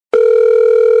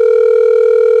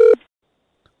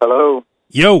Hello.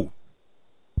 Yo.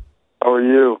 How are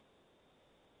you?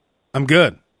 I'm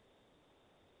good.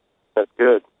 That's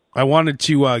good. I wanted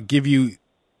to give you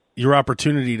your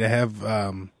opportunity to have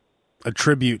a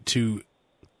tribute to,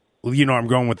 well, you know I'm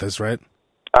going with this, right?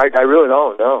 I really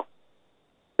don't know.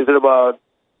 Is it about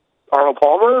Arnold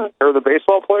Palmer or the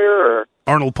baseball player? Or?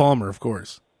 Arnold Palmer, of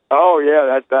course. Oh,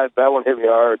 yeah, that one hit me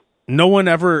hard. No one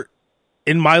ever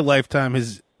in my lifetime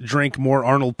has drank more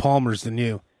Arnold Palmers than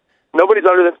you. Nobody's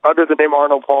under the name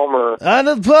Arnold Palmer.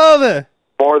 Arnold Palmer!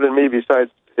 More than me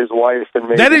besides his wife and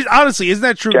maybe. That is, honestly, isn't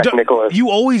that true? Jack Nicklaus. You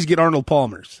always get Arnold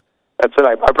Palmers. That's it.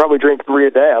 I probably drink 3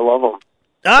 a day. I love them.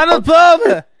 Arnold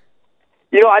Palmer!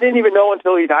 You know, I didn't even know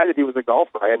until he died that he was a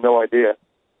golfer. I had no idea.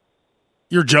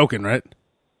 You're joking, right?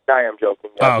 I am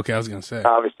joking. Yeah. Oh, okay, I was going to say.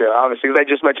 Obviously, because I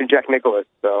just mentioned Jack Nicklaus,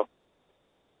 so.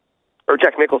 Or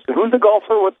Jack Nicholson. Who's the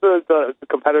golfer? What's the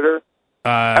competitor?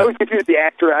 I always confuse the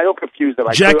actor. I don't confuse them.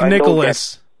 Jack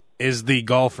Nicklaus is the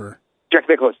golfer. Jack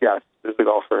Nicklaus, yes, is the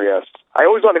golfer, yes. I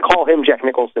always want to call him Jack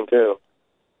Nicholson, too.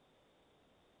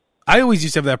 I always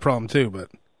used to have that problem, too, but...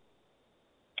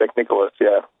 Jack Nicklaus,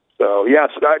 yeah. So, yeah,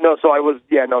 so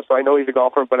I know he's a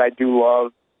golfer, but I do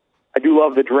love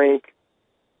the drink.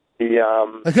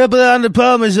 A couple of Arnold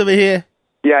Palmers over here.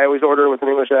 Yeah, I always order it with an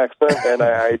English accent, and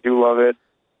I do love it.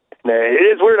 And it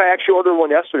is weird. I actually ordered one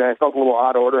yesterday. I felt a little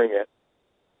odd ordering it.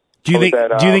 Do you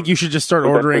think you should just start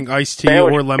ordering iced tea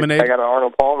or lemonade? I got an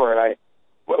Arnold Palmer, and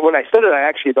when I said it, I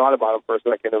actually thought about him for a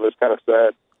second. It was kind of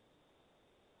sad.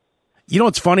 You know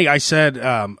what's funny? I said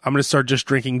I'm going to start just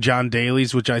drinking John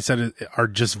Daly's, which I said are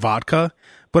just vodka.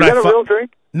 But is that a real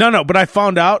drink? No. But I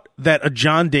found out that a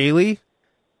John Daly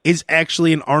is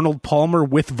actually an Arnold Palmer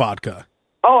with vodka.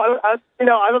 Oh, I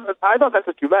thought that's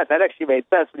what you meant. That actually made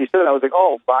sense when you said it. I was like,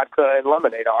 oh, vodka and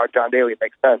lemonade are John Daly.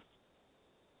 Makes sense.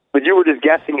 But you were just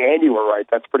guessing, and you were right.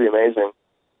 That's pretty amazing.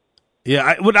 Yeah,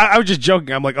 I was just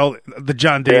joking. I'm like, oh, the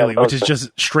John Daly, which is just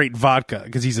straight vodka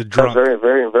because he's a drunk. That's very,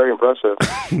 very, very impressive.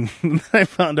 I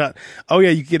found out, oh yeah,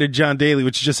 you get a John Daly,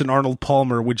 which is just an Arnold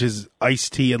Palmer, which is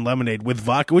iced tea and lemonade with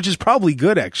vodka, which is probably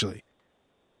good actually.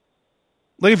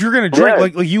 Like if you're gonna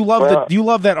drink, like you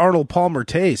love that Arnold Palmer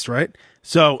taste, right?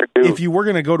 So if you were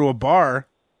gonna go to a bar,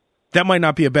 that might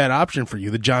not be a bad option for you,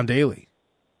 the John Daly.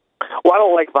 Well, I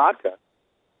don't like vodka.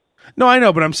 No, I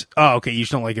know, but okay, you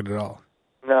just don't like it at all.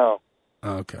 No.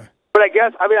 Oh, okay. But I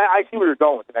guess, I see where you're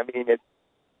going with it. I mean, it's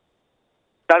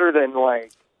better than,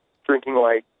 like, drinking,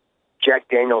 like, Jack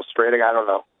Daniel's straight. I don't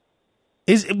know.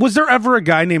 Was there ever a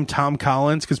guy named Tom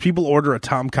Collins? Because people order a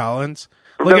Tom Collins.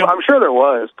 Like, I'm sure there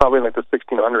was, probably in, like, the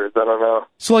 1600s. I don't know.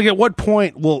 So, like, at what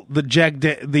point will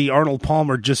the Arnold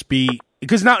Palmer just be...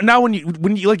 Because now when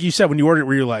you, like you said, when you order it,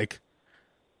 where you're like,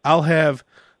 I'll have,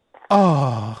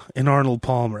 an Arnold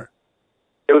Palmer.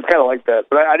 It was kind of like that,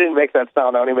 but I didn't make that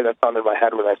sound. I only made that sound in my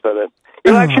head when I said it.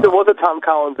 You know, actually, there was a Tom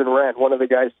Collins in Rent. One of the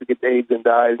guys who gets AIDS and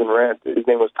dies in Rent, his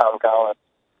name was Tom Collins.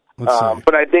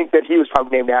 But I think that he was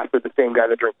probably named after the same guy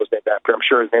the drink was named after. I'm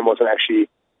sure his name wasn't actually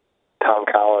Tom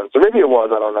Collins. Or maybe it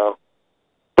was, I don't know.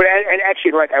 But and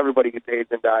actually, right, everybody gets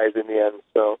AIDS and dies in the end.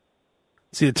 So,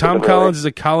 see, the Tom Collins is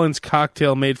a Collins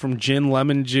cocktail made from gin,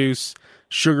 lemon juice,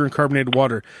 sugar, and carbonated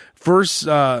water. First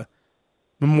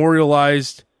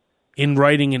memorialized in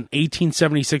writing in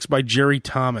 1876 by Jerry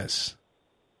Thomas.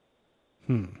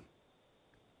 And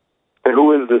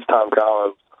who is this Tom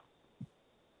Collins?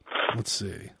 Let's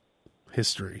see.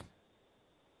 History.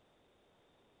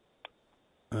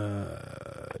 Who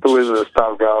is this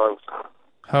Tom Collins?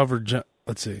 However,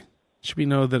 let's see. It should be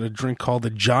known that a drink called the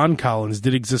John Collins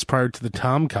did exist prior to the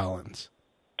Tom Collins.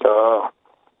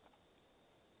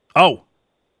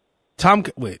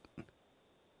 Wait.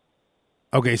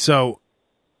 Okay, so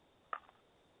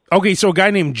a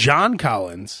guy named John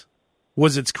Collins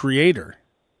was its creator.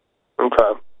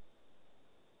 Okay.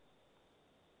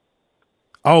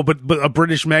 Oh, but a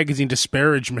British magazine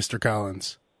disparaged Mr.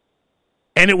 Collins.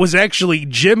 And it was actually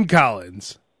Jim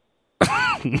Collins.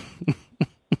 So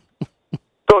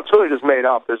it's really just made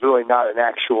up. There's really not an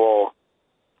actual...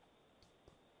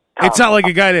 It's not like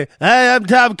a guy that, hi, I'm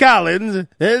Tom Collins.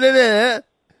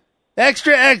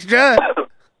 Extra, extra.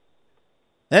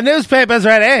 The newspaper's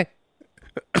ready.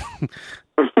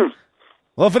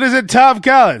 Well, if it isn't Tom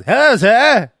Collins. Hello,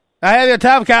 sir. I have your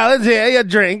Tom Collins here, your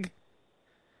drink.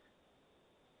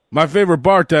 My favorite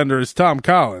bartender is Tom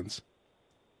Collins.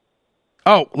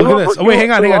 Oh, look at this. Oh, wait,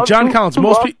 hang on. John Collins.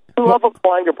 Most people... You love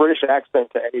applying a British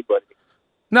accent to anybody.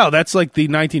 No, that's like the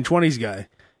 1920s guy.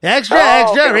 Extra,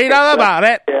 extra, okay, read all about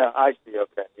it. Yeah, I see.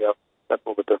 Okay, yep. That's a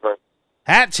little bit different.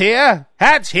 Hats here.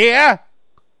 Hats here.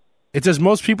 It says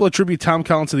most people attribute Tom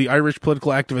Collins to the Irish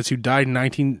political activist who died in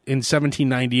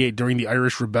 1798 during the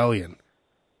Irish Rebellion.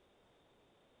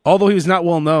 Although he was not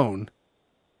well known,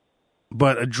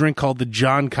 but a drink called the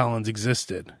John Collins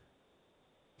existed.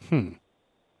 Very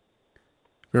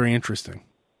interesting.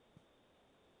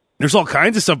 There's all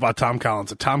kinds of stuff about Tom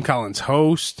Collins. A Tom Collins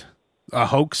hoax.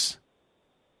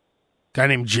 Guy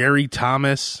named Jerry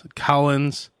Thomas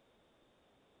Collins.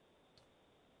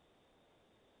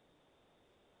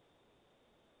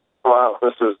 Wow,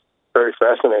 this is very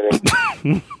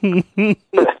fascinating. It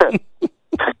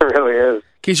really is.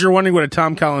 In case you're wondering what a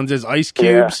Tom Collins is, ice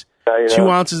cubes, 2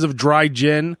 ounces of dry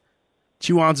gin,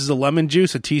 2 ounces of lemon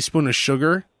juice, a teaspoon of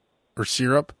sugar or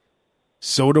syrup,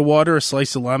 soda water, a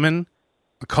slice of lemon,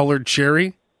 a colored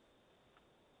cherry.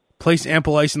 Place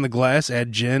ample ice in the glass,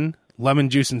 add gin, lemon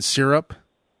juice, and syrup.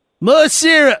 More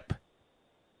syrup!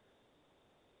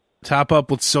 Top up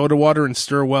with soda water and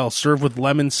stir well. Serve with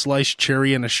lemon, sliced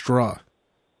cherry, and a straw.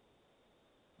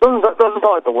 Doesn't sound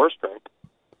like the worst drink.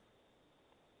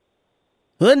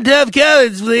 1 Tom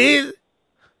Collins, please.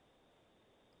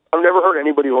 I've never heard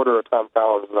anybody order a Tom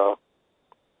Collins, though.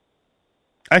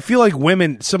 I feel like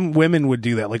some women would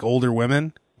do that, like older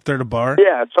women, if they're at a bar.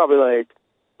 Yeah, it's probably like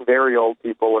very old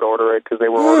people would order it because they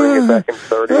were ordering it back in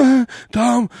the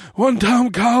 30s. 1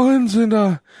 Tom Collins and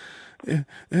a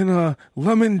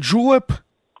lemon julep.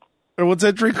 Or what's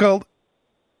that drink called?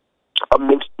 A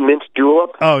mint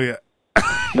julep? Oh, yeah.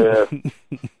 Yeah.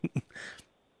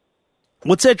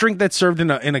 What's that drink that's served in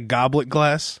a goblet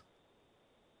glass?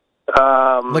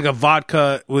 Like a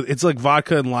vodka. It's like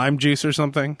vodka and lime juice or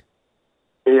something.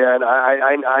 Yeah, and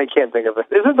I can't think of it.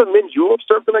 Isn't the mint julep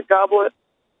served in a goblet?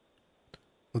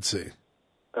 Let's see.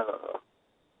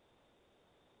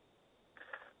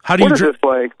 How do you drink? This,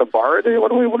 like the bar?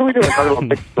 What are we doing? Talking about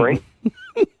mixed drink?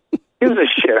 Gives a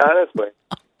shit, honestly.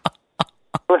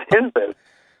 What is this?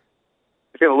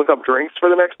 You gonna look up drinks for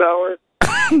the next hour?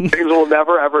 Things we'll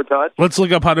never ever touch. Let's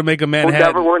look up how to make a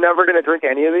Manhattan. We're never gonna drink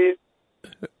any of these.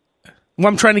 Well,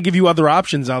 I'm trying to give you other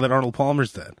options now that Arnold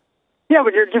Palmer's dead. Yeah,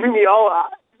 but you're giving me all.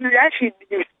 You're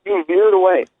veered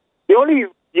away. The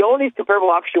only comparable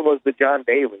option was the John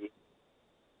Daly,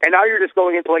 and now you're just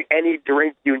going into like any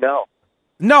drink you know.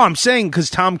 No, I'm saying because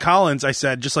Tom Collins, I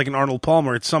said, just like an Arnold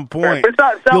Palmer, at some point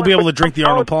you'll be able to drink the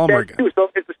Arnold Palmer again. So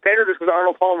if the standard is because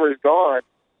Arnold Palmer is gone,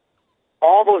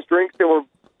 all those drinks that were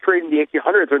created in the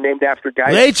 1800s are named after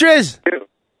guys. Waitress,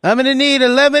 I'm going to need a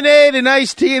lemonade, an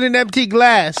iced tea, and an empty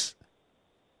glass.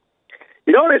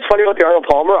 You know what's funny about the Arnold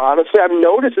Palmer? Honestly, I've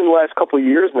noticed in the last couple of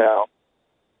years now,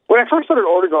 when I first started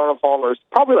ordering Arnold Palmers,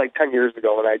 probably like 10 years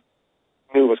ago when I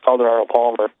knew it was called an Arnold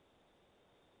Palmer,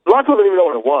 a lot of people didn't even know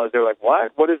what it was. They were like,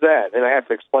 what? What is that? And I have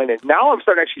to explain it. Now I'm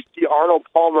starting to actually see Arnold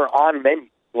Palmer on menus,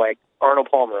 like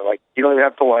Arnold Palmer. Like, you don't even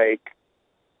have to, like,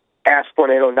 ask for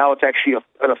it. Now it's actually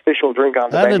an official drink on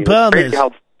the menu. It's crazy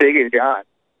how big it got.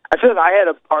 I feel like I had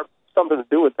something to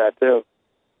do with that, too.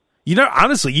 You know,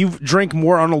 honestly, you've drank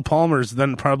more Arnold Palmers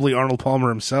than probably Arnold Palmer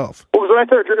himself. Well, when I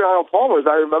started drinking Arnold Palmers,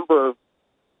 I remember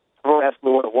everyone asked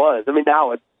me what it was. I mean, now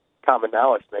it's common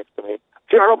knowledge next to me.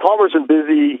 See, Arnold Palmer's been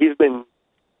busy. He's been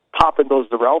popping those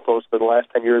Xareltos for the last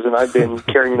 10 years, and I've been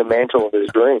carrying the mantle of his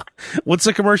drink. What's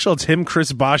the commercial? It's him,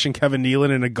 Chris Bosh, and Kevin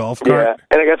Nealon in a golf cart. Yeah,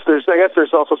 and I guess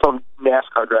there's also some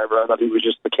NASCAR driver. I thought he was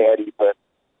just the caddy, but.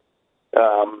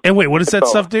 And wait, what does that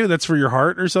stuff do? That's for your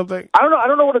heart or something? I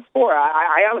don't know what it's for.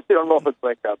 I honestly don't know if it's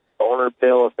like a boner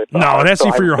pill. If it's no, it has to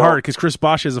be for your heart because Chris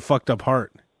Bosh has a fucked up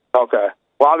heart. Okay.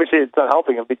 Well, obviously it's not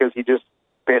helping him because he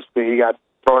got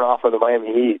thrown off of the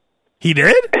Miami Heat. He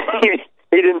did?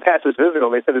 He didn't pass his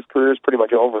physical. They said his career is pretty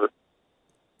much over.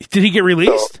 Did he get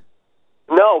released?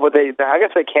 So, no, but I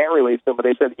guess they can't release him. But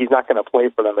they said he's not going to play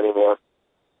for them anymore.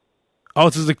 Oh,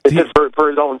 it's just for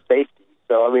his own safety.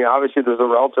 So, I mean, obviously, the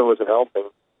Xarelto wasn't helping.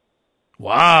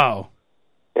 Wow.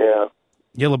 Yeah.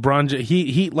 Yeah, LeBron,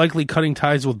 he likely cutting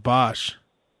ties with Bosh.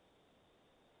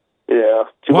 Yeah,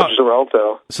 too much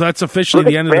Xarelto. So that's officially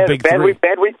the end of the big three.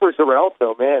 Bad week for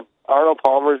Xarelto, man. Arnold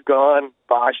Palmer's gone.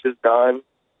 Bosh is gone.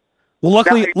 Well,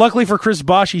 luckily for Chris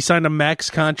Bosh, he signed a max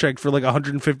contract for like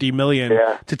 $150 million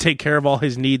to take care of all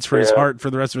his needs for his heart for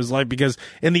the rest of his life. Because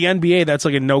in the NBA, that's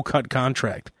like a no-cut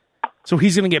contract. So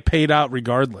he's going to get paid out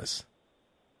regardless.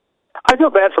 I feel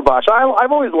bad for Bosh.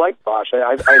 I've always liked Bosh.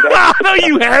 No,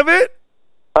 you haven't?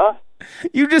 Huh?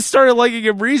 You just started liking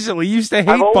him recently. You used to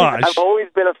hate Bosh. I've always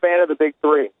been a fan of the Big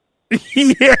Three.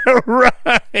 Yeah, right.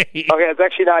 Okay, it's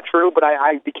actually not true, but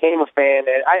I became a fan.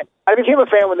 And I became a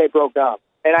fan when they broke up.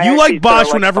 And you like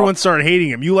Bosh when everyone started hating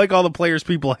him. You like all the players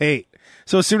people hate.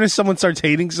 So as soon as someone starts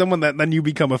hating someone, then you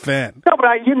become a fan. No, but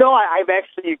I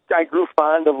grew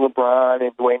fond of LeBron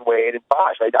and Dwayne Wade and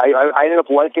Bosh. I ended up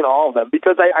liking all of them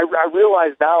because I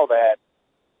realize now that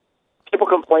people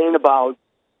complain about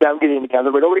them getting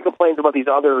together, but nobody complains about these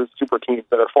other super teams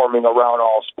that are forming around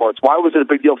all sports. Why was it a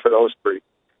big deal for those three?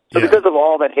 So because of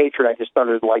all that hatred, I just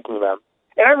started liking them.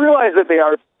 And I realize that they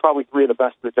are probably three of the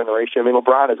best of the generation. I mean,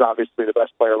 LeBron is obviously the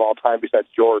best player of all time besides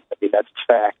Jordan. I mean, that's a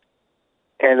fact.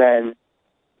 And then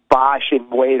Bosh and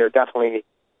Wade are definitely...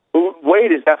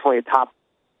 Wade is definitely a top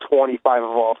 25 of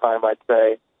all time, I'd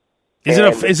say.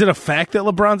 Is it a fact that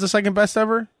LeBron's the second best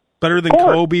ever? Better than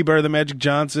Kobe, better than Magic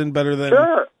Johnson, better than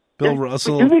Bill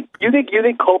Russell? You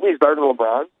think Kobe's better than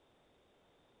LeBron?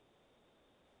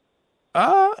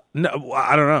 No,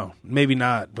 I don't know. Maybe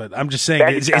not, but I'm just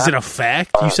saying, is it a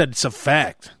fact? You said it's a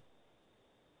fact.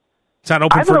 It's not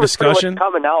open for discussion?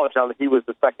 Common knowledge on that he was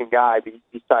the second guy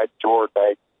besides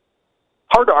Jordan.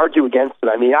 Hard to argue against it.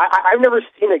 I mean, I've never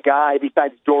seen a guy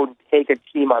besides Jordan take a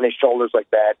team on his shoulders like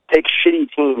that, take shitty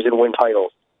teams and win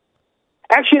titles.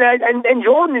 Actually, and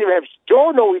Jordan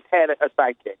always had a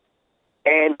sidekick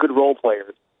and good role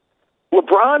players.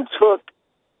 LeBron took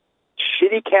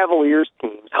shitty Cavaliers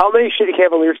teams. How many shitty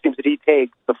Cavaliers teams did he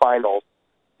take to the finals,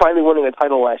 finally winning a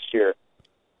title last year?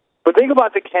 But think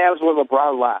about the Cavs when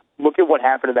LeBron left. Look at what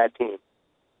happened to that team.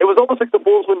 It was almost like the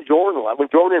Bulls when Jordan left, when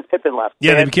Jordan and Pippen left.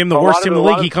 Yeah, they became the worst team in the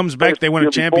league. He comes back, they win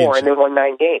a championship. And they won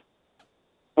 9 games.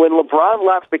 When LeBron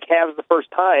left the Cavs the first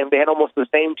time, they had almost the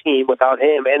same team without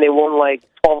him, and they won like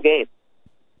 12 games.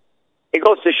 It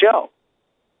goes to show.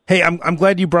 Hey, I'm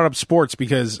glad you brought up sports,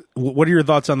 what are your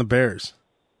thoughts on the Bears?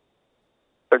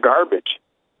 They're garbage.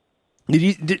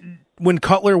 When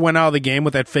Cutler went out of the game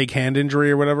with that fake hand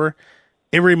injury or whatever,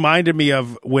 it reminded me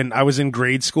of when I was in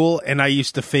grade school and I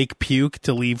used to fake puke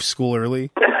to leave school early.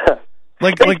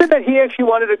 They said that he actually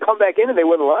wanted to come back in and they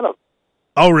wouldn't let him.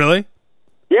 Oh, really?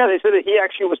 Yeah, they said that he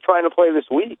actually was trying to play this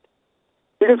week.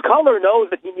 Because Cutler knows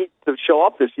that he needs to show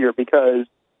up this year because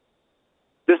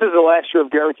this is the last year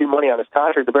of guaranteed money on his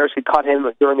contract. The Bears could cut him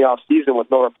during the offseason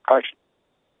with no repercussions.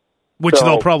 Which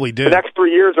they'll probably do. The next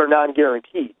 3 years are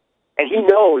non-guaranteed. And he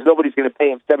knows nobody's going to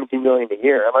pay him $17 million a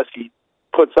year unless he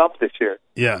puts up this year.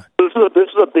 Yeah. This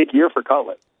is a big year for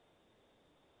Cutler.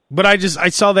 But I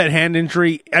saw that hand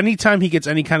injury. Anytime he gets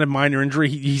any kind of minor injury,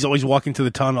 he's always walking to the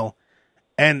tunnel.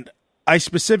 And I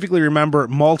specifically remember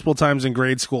multiple times in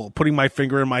grade school putting my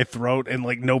finger in my throat and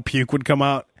like no puke would come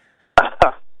out.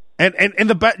 And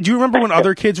do you remember when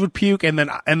other kids would puke and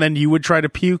then you would try to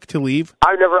puke to leave?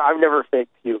 I've never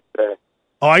faked puke.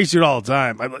 Oh, I used to do it all the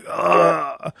time. I'm like,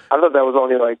 ugh. Yeah. I thought that was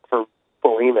only like for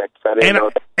bulimics. I didn't know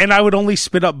that. And I would only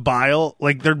spit up bile.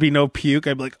 Like there'd be no puke.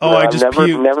 I'd be like, I just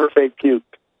puked. Never fake puke.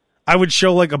 I would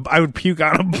show I would puke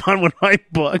on one of my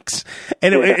books,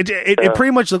 and it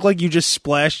pretty much looked like you just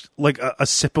splashed like a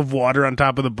sip of water on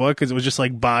top of the book because it was just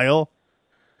like bile.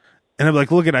 And I'd be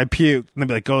like, look I puked, and they'd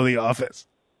be like, go to the office.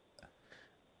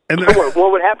 And then,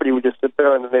 what would happen? You would just sit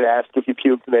there and then they'd ask if you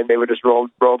puked, and then they would just roll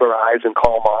their eyes and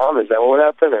call mom. Is that what would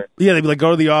happen? Or? Yeah, they'd be like,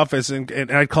 go to the office, and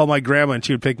I'd call my grandma, and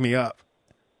she would pick me up.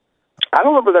 I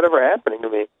don't remember that ever happening to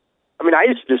me. I mean, I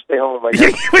used to just stay home.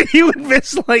 Like you would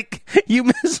miss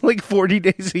like 40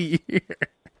 days a year.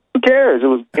 Who cares? It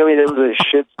was a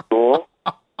shit school.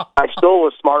 I still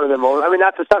was smarter than most. I mean,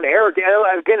 not to sound arrogant.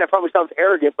 Again, that probably sounds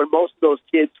arrogant, but most of those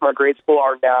kids from our grade school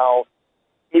are now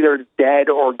either dead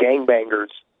or gangbangers,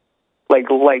 like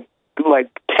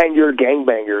tenured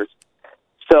gangbangers.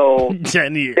 So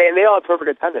 10 years. They all have perfect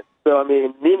attendance. So I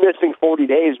mean, me missing 40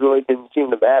 days really didn't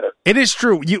seem to matter. It is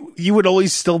true. You would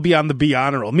always still be on the B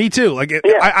honor roll. Me too. Like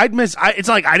I'd miss. It's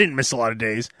like I didn't miss a lot of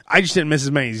days. I just didn't miss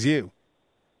as many as you.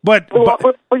 But you know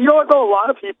what though? A lot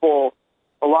of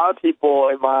people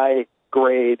in my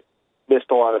grade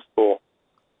missed a lot of school.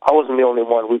 I wasn't the only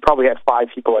one. We probably had 5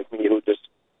 people like me who just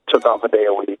took off a day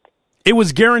a week. It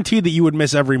was guaranteed that you would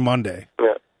miss every Monday.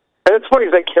 Yeah. And it's funny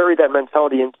because I carried that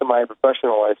mentality into my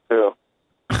professional life, too.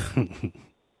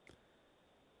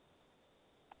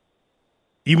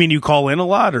 You mean you call in a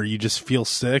lot, or you just feel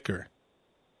sick, or?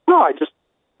 No,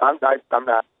 I'm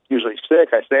not usually sick.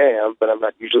 I say I am, but I'm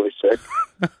not usually sick.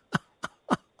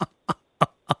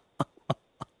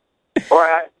 Or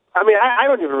I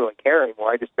don't even really care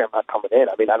anymore. I just say I'm not coming in.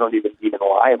 I mean, I don't even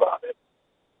lie about it.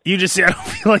 You just say I don't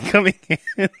feel like coming in.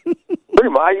 Pretty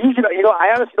much.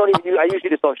 I honestly don't even. I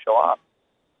usually just don't show up.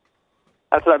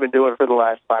 That's what I've been doing for the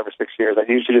last 5 or 6 years. I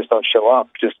usually just don't show up.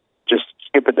 Just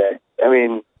skip a day. I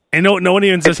mean, and no one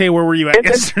even says, "Hey, where were you at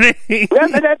yesterday?"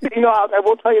 I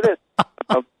will tell you this,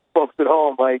 folks at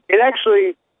home. Like, it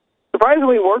actually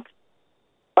surprisingly works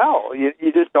well. You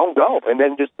just don't go, and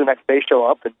then just the next day show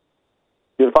up and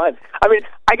you're fine. I mean,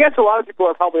 I guess a lot of people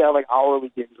are probably on like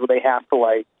hourly gigs where they have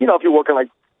to if you're working like.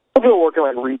 Some people work in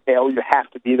like retail, you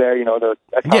have to be there.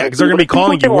 Because they're going to be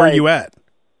calling you. Where are you at?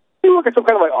 You work at some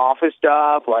kind of like office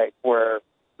job, like where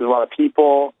There's a lot of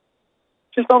people.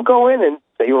 Just don't go in and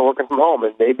say you were working from home,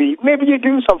 and maybe you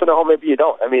do something at home, maybe you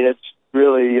don't. I mean, it's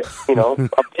really,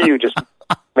 up to you. Just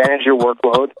manage your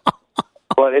workload.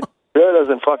 But it really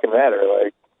doesn't fucking matter.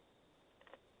 Like,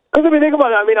 because if you think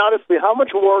about it, I mean, honestly, how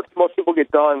much work do most people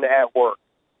get done at work?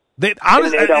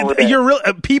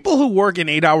 People who work an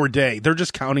 8-hour day, they're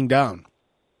just counting down.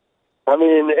 I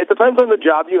mean, it depends on the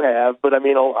job you have, but I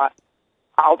mean,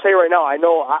 I'll tell you right now, I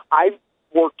know I've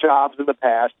worked jobs in the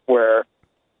past where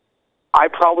I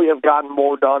probably have gotten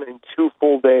more done in 2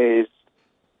 full days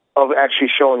of actually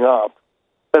showing up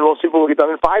than most people will get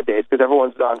done in 5 days, because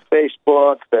everyone's on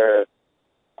Facebook, they're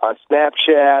on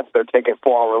Snapchat, they're taking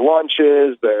 4-hour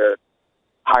lunches, they're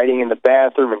hiding in the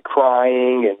bathroom and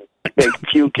crying and fake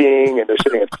puking, and they're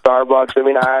sitting at Starbucks. I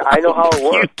mean, I know how it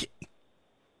works.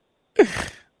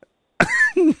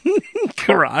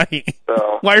 Crying.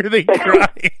 So, why are they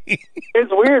crying?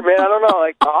 It's weird, man. I don't know.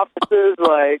 Like, offices,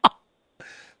 like,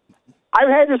 I've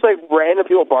had just, like, random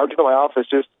people barge into my office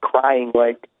just crying,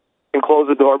 like, and close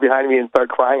the door behind me and start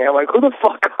crying. I'm like, who the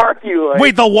fuck are you? Like,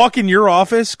 wait, they'll walk in your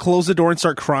office, close the door, and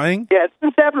start crying? Yeah,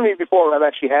 it's happened to me before when I've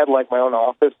actually had, like, my own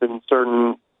office in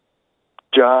certain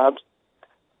jobs.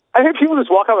 I hear people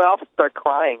just walk out of my office and start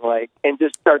crying, like, and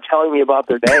just start telling me about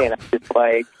their day, and I'm just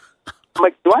like,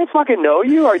 do I fucking know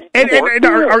you? Are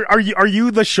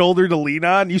you the shoulder to lean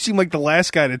on? You seem like the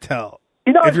last guy to tell.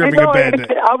 If you're having a bad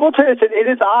day. I will tell you, it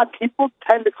is odd. People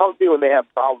tend to come to you when they have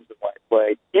problems in life.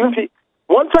 Like, even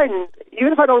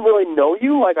if I don't really know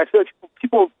you, like, I feel like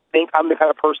people think I'm the kind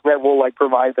of person that will, like,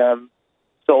 provide them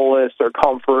solace or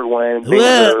comfort when things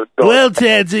are going. Well,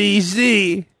 Tansy, you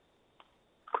see,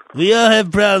 we all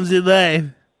have problems in life.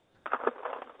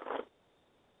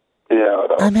 Yeah,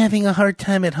 I'm having a hard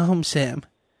time at home, Sam.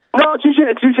 No, it's usually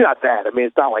not that. I mean,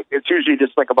 it's not like, it's usually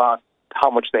just like about how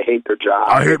much they hate their job.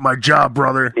 I hate my job,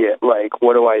 brother. Yeah, like,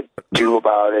 what do I do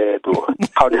about it?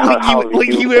 How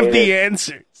you have the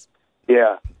answers.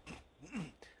 Yeah.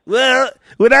 Well,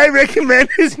 what I recommend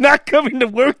is not coming to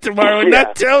work tomorrow and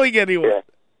not telling anyone.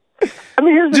 Yeah. I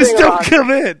mean, here's the just thing don't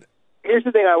come in. Here's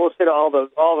the thing I will say to all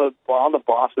the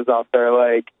bosses out there,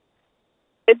 like,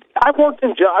 I worked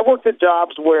at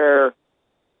jobs where,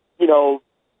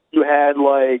 you had,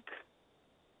 like,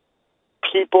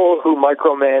 people who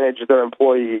micromanage their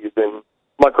employees and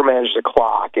micromanage the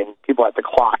clock, and people have to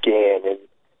clock in, and,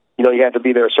 you had to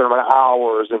be there a certain amount of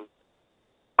hours, and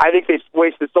I think they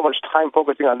wasted so much time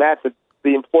focusing on that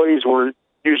the employees were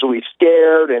usually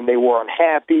scared, and they were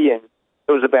unhappy, and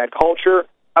it was a bad culture.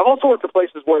 I've also worked at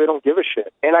places where they don't give a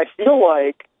shit, and I feel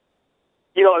like,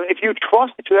 if you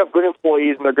trust that you have good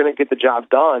employees and they're going to get the job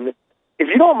done, if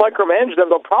you don't micromanage them,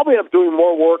 they'll probably end up doing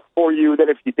more work for you than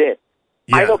if you did.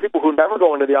 Yeah. I know people who never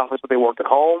go into the office, but they work at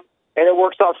home, and it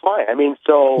works out fine. I mean,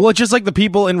 so... Well, it's just like the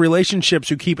people in relationships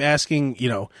who keep asking,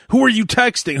 who are you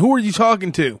texting? Who are you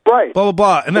talking to? Right. Blah, blah,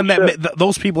 blah. And then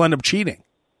those people end up cheating.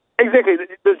 Exactly.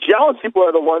 The jealous people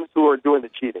are the ones who are doing the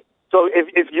cheating. So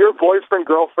if your boyfriend,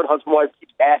 girlfriend, husband, wife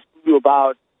keeps asking you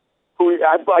about who...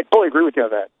 I totally agree with you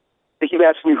on that. They keep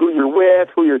asking you who you're with,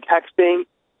 who you're texting.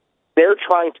 They're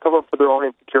trying to cover up for their own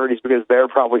insecurities because they're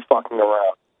probably fucking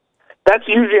around. That's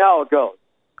usually how it goes.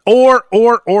 Or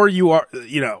you are,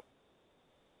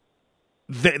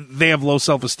 they have low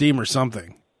self-esteem or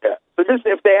something. Yeah. So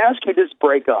if they ask you, just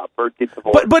break up or get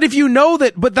divorced. But if you know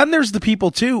that, but then there's the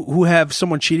people too who have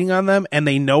someone cheating on them and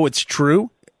they know it's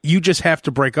true. You just have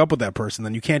to break up with that person.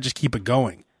 Then you can't just keep it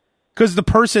going because the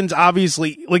person's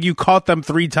obviously like you caught them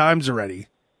 3 times already.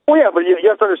 Well, yeah, but you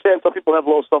have to understand some people have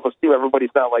low self-esteem.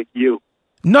 Everybody's not like you.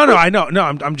 No, I know. No,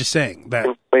 I'm just saying that.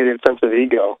 Inflated sense of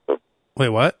ego. Wait,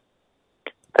 what?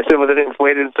 I said with an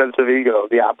inflated sense of ego,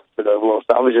 the opposite of low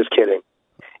self. I was just kidding.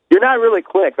 You're not really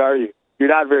quick, are you? You're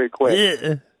not very quick.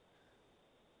 Yeah.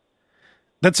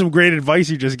 That's some great advice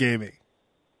you just gave me.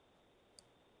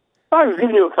 I was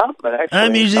giving you a compliment, actually.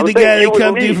 I'm usually the guy they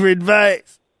come to for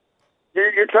advice.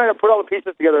 You're trying to put all the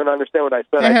pieces together and understand what I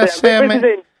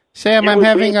said. Sam, I'm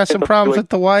having some problems with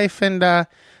the wife, and I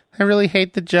really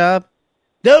hate the job.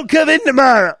 Don't come in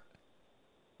tomorrow.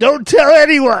 Don't tell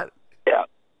anyone. Yeah.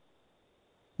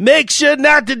 Make sure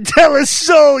not to tell a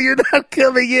soul you're not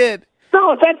coming in.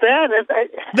 No, it's not that.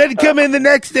 Then come in the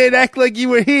next day and act like you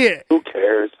were here. Who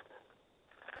cares?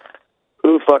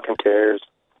 Who fucking cares?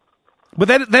 But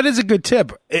that is a good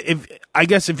tip.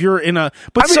 If you're in a...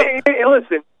 But hey,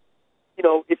 listen,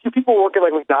 if you people working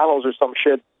like McDonald's or some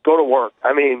shit, go to work.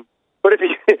 I mean, but if you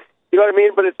know what I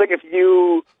mean? But it's like if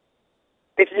you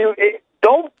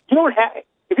don't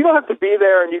have to be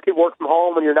there and you can work from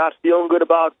home and you're not feeling good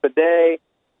about the day,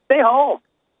 stay home.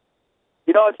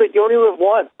 It's like you only live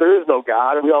once. There is no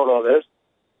God, and we all know this.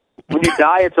 When you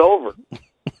die, it's over.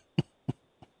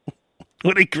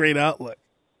 What a great outlook.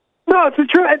 No, it's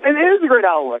true. It is a great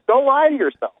outlook. Don't lie to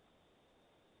yourself.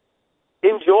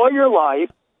 Enjoy your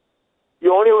life.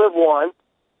 You only live once.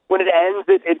 When it ends,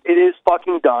 it is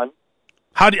fucking done.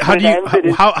 How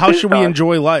should we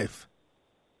enjoy life?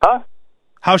 Huh?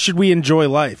 How should we enjoy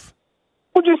life?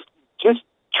 Well, just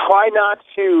try not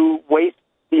to waste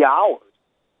the hours.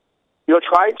 You know,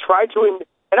 try to,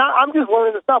 and I'm just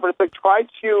learning this now, but it's like try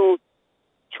to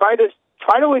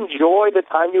enjoy the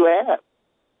time you have.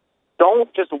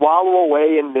 Don't just wallow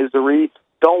away in misery.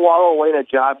 Don't wallow away in a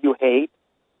job you hate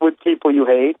with people you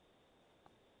hate.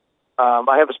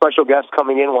 I have a special guest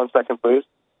coming in. 1 second, please.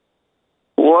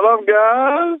 What up,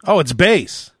 guys? Oh, it's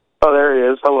Bass. Oh, there he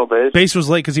is. Hello, Bass. Bass was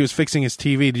late because he was fixing his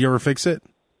TV. Did you ever fix it?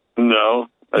 No.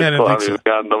 I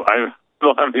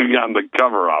still haven't even gotten the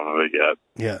cover off of it yet.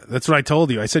 Yeah, that's what I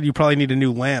told you. I said you probably need a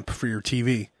new lamp for your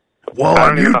TV. Well,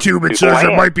 on YouTube it says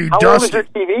it might be dusty. How old is your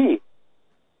TV?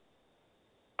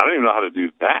 I don't even know how to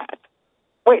do that.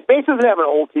 Wait, Bass doesn't have an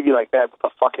old TV like that with a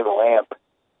fucking lamp.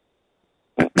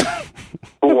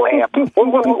 Lamp.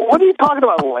 What are you talking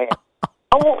about, lamp?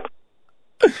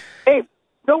 Hey,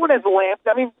 no one has a lamp.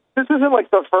 I mean, this isn't like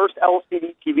the first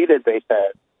LCD TV that Bass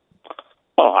had.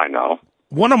 Oh, I know.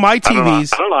 One of my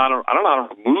TVs. I don't know how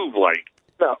to move like.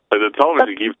 No. Like the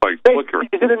television keeps like flickering.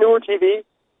 Is it a newer TV?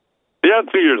 Yeah,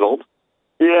 2 years old.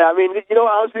 Yeah, I mean, you know,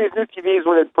 honestly, these new TVs,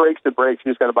 when it breaks, it breaks.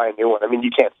 You just got to buy a new one. I mean,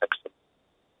 you can't fix them.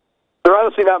 They're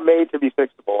honestly not made to be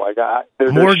fixable.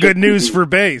 More good news for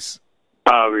Bass.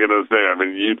 I was going to say, I've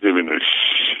been YouTubing the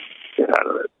shit out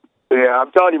of it. Yeah,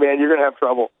 I'm telling you, man, you're going to have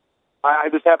trouble.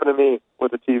 This happened to me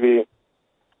with the TV.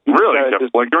 Really?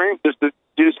 Kept flickering? You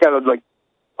just got to, like,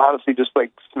 honestly, just,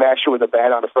 like, smash it with a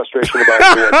bat out of frustration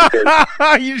about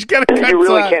it. You just got to You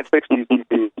really can't fix these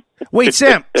TVs. Wait,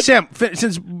 Sam,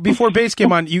 since before Bass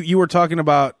came on, you were talking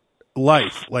about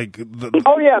life. Oh,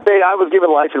 yeah, I was giving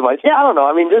life advice. Yeah, I don't know.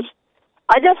 I mean,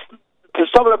 I guess to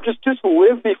sum it up, just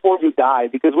live before you die,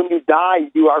 because when you die,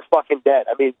 you are fucking dead.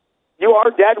 I mean, you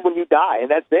are dead when you die, and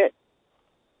that's it.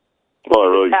 Well, it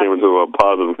really came into a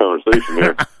positive conversation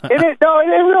here. It is. No, it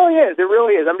really is. It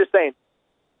really is. I'm just saying,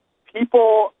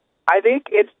 people, I think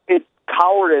it's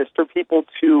cowardice for people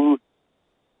to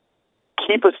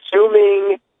keep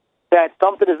assuming that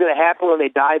something is going to happen when they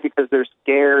die because they're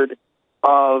scared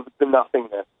of the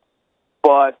nothingness.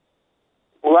 But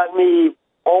let me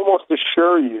almost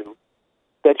assure you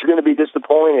that you're going to be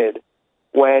disappointed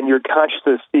when your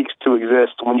consciousness ceases to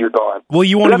exist when you're gone. Well,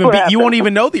 you won't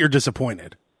even know that you're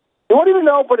disappointed. You won't even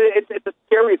know, but it's a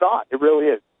scary thought. It really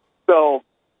is. So,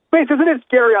 Bass, isn't it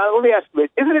scary? Let me ask you,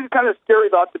 isn't it kind of a scary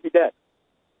thought to be dead?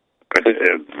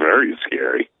 It's very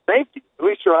scary. Thank you. At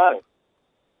least you're honest.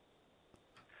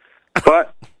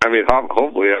 But, I mean,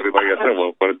 hopefully, like I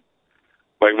said,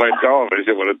 like my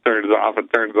television, when it turns off,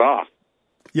 it turns off.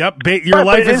 Yep, your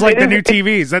life is like the new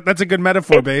TVs. That's a good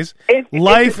metaphor, Bass.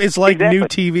 Life is like new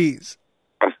TVs.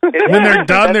 When they're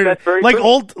done, they're like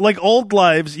old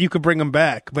lives. You could bring them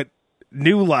back, but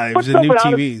new lives and new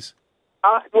TVs.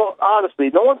 Well, honestly,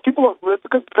 it's a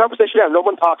good conversation to have. No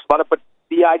one talks about it, but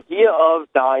the idea of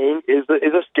dying is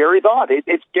a scary thought.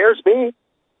 It scares me.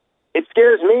 It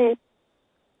scares me.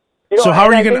 You know, so how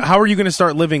are you gonna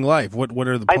start living life? What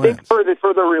are the plans? I think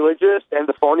for the religious and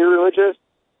the phony religious,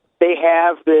 they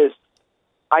have this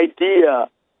idea,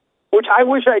 which I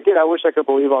wish I did. I wish I could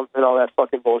believe in all that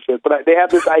fucking bullshit. But they have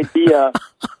this idea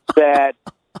that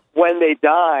when they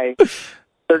die,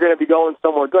 they're going to be going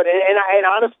somewhere good. And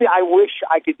honestly, I wish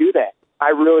I could do that. I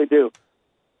really do.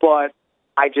 But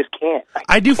I just can't.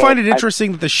 I do find it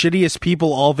interesting that the shittiest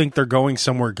people all think they're going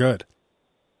somewhere good.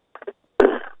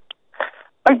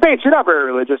 Like, Bass, you're not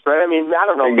very religious, right? I mean, I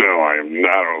don't know. No, I am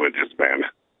not a religious man.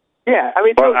 Yeah, I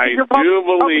mean, but I do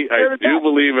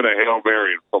believe in a Hail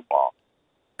Mary in football.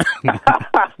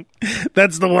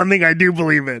 That's the one thing I do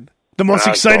believe in. The most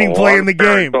exciting play in the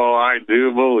game. So I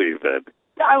do believe it.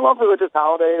 Yeah, I love religious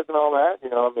holidays and all that.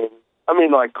 You know, I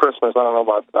mean, like Christmas. I don't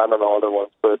know other ones,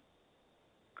 but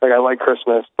like I like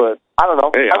Christmas. But I don't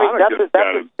know. Hey, I mean, that's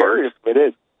the scariest. It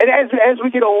is. And as we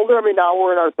get older, I mean, now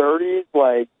we're in our 30s,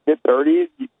 like mid-30s.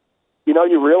 You know,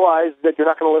 you realize that you're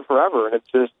not going to live forever, and it's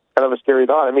just kind of a scary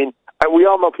thought. I mean, we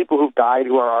all know people who've died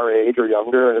who are our age or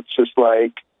younger, and it's just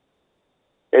like,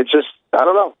 I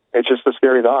don't know. It's just a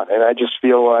scary thought, and I just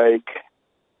feel like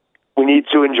we need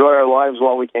to enjoy our lives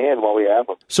while we can, while we have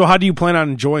them. So how do you plan on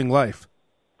enjoying life?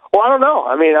 Well, I don't know.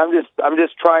 I mean, I'm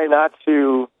just trying not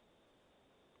to,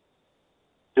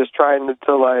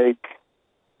 like,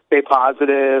 stay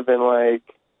positive and, like,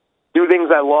 do things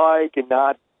I like and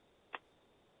not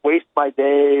waste my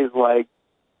days. Like,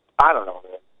 I don't know,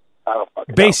 man. I don't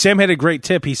fucking Base, know. Sam had a great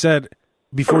tip. He said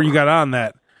before you got on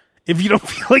that if you don't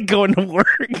feel like going to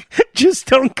work, just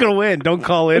don't go in. Don't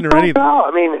call in or anything. No,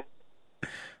 I mean,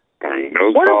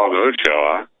 no call, no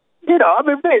show, huh? You know, I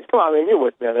mean, Base, come on, man, you're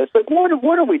with me on this. Like, what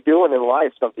are we doing in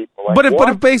life? Some people, like, but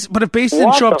if Base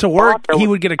didn't show up to work, he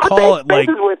would get a call at like.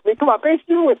 Base is with me. Come on, Base,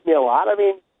 you're with me a lot. I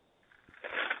mean,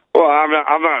 well, I'm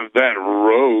not that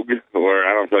rogue where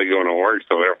I don't feel like going to work,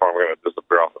 so therefore I'm going to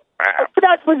disappear off the map. but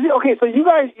that's okay. So you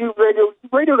guys,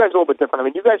 radio guys, are a little bit different. I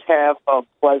mean, you guys have a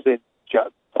pleasant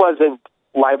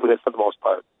livelihood for the most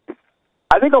part.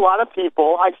 I think a lot of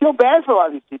people. I feel bad for a lot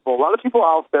of these people. A lot of people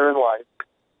out there in life.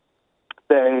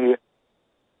 They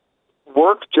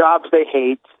work jobs they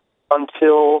hate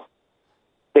until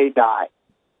they die.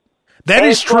 That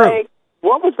is true. Like,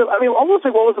 what was the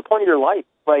point of your life?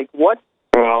 Like, what?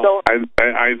 Well, so,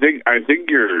 I think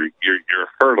you're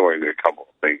hurdling a couple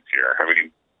of things here. I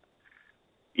mean,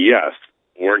 yes,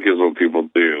 work is what people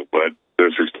do, but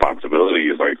there's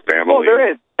responsibilities like family,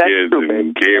 kids,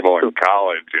 and cable, and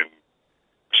college, and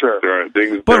sure. There are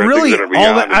things. But really,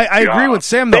 all that I agree with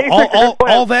Sam. Though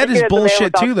all that is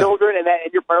bullshit too. Though.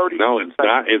 And your priorities. No, it's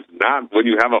not. It's not. When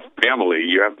you have a family,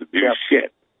 you have to do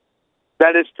shit.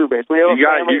 That is true, basically. You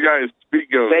guys speak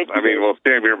of.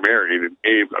 Sam, you're married, and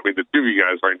Abe. I mean, the two of you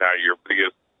guys right now, your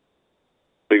biggest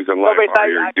things in life are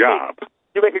your job.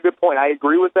 You make a good point. I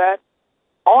agree with that.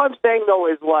 All I'm saying though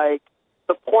is like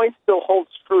the point still holds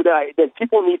true that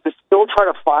people need to still try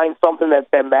to find something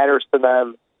that matters to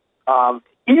them.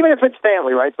 Even if it's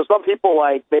family, right? So some people,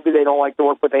 like, maybe they don't like to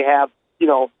work, but they have,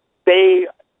 they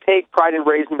take pride in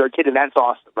raising their kid, and that's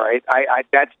awesome, right?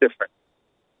 That's different.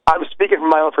 I'm speaking from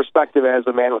my own perspective as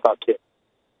a man without kids.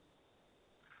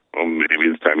 Well,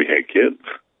 maybe it's time you had kids.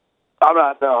 I'm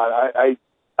not, no,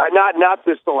 not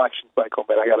this election cycle,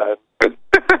 man. I gotta...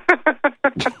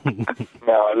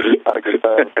 No, this is not a good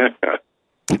time.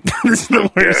 This is the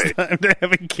worst time to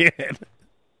have a kid.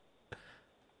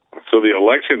 So the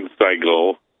election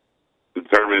cycle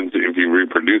determines if you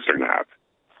reproduce or not.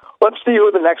 Let's see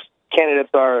who the next candidates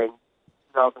are in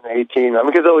 2018. I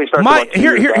mean, because we start.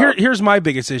 Here's my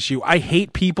biggest issue. I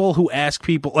hate people who ask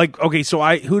people like, okay, so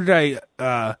I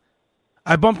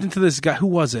bumped into this guy. Who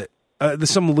was it? There's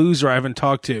some loser I haven't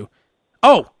talked to.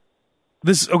 Oh,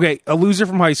 a loser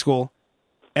from high school,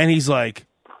 and he's like,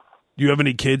 "Do you have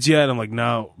any kids yet?" I'm like,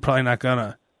 "No, probably not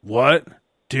gonna." What?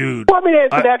 Dude. Well, I mean,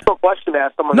 it's a natural question to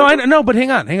ask someone. No, I know, but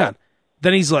hang on.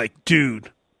 Then he's like,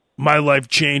 dude, my life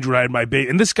changed when I had my baby.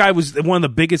 And this guy was one of the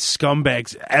biggest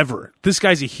scumbags ever. This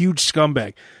guy's a huge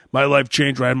scumbag. My life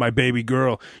changed when I had my baby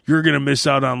girl. You're going to miss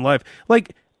out on life.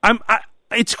 Like,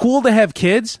 it's cool to have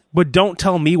kids, but don't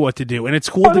tell me what to do. And it's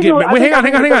cool to get... Wait, hang on.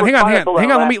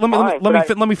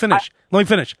 Let me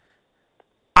finish.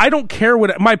 I don't care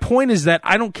what... My point is that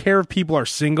I don't care if people are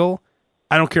single.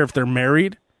 I don't care if they're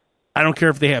married. I don't care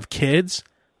if they have kids.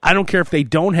 I don't care if they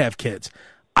don't have kids.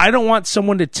 I don't want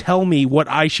someone to tell me what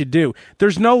I should do.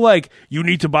 There's no like, you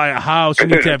need to buy a house, you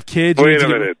need to have kids. Wait a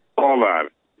minute. Hold on.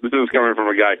 This is coming from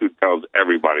a guy who tells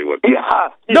everybody what to do.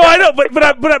 No, I know,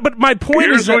 but my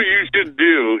point is that... what you should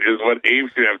do is what Abe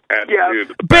should have had to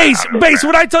do. Base,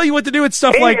 when I tell you what to do, it's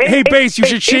stuff like, hey, Base, you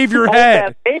should shave your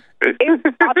head.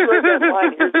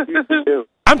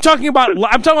 I'm talking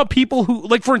about people who,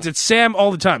 like, for instance, Sam all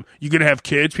the time. You gonna have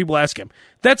kids? People ask him.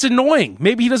 That's annoying.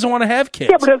 Maybe he doesn't want to have kids.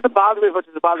 Yeah, but it doesn't bother me as much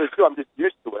as it bothers you. I'm just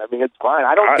used to it. I mean, it's fine.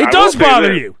 It does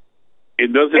bother you.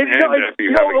 It doesn't end after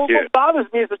you have a kid. What bothers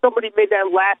me is that somebody made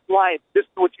that last line, this is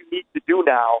what you need to do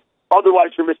now, otherwise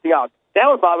you're missing out. That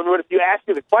would bother me, but if you ask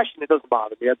me the question, it doesn't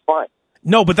bother me. That's fine.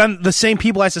 No, but then the same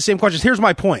people ask the same questions. Here's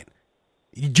my point.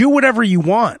 You do whatever you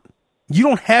want. You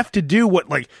don't have to do what,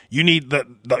 like, you need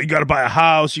you got to buy a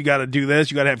house, you got to do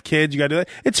this, you got to have kids, you got to do that.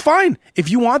 It's fine.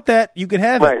 If you want that, you can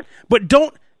have it. But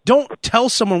don't tell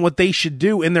someone what they should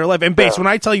do in their life. And Base, when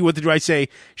I tell you what to do, I say,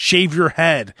 shave your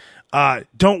head.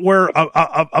 Don't wear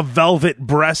a velvet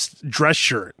dress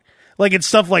shirt. Like, it's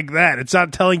stuff like that. It's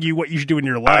not telling you what you should do in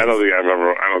your life. I don't think I've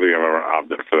ever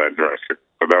opted for that dress shirt,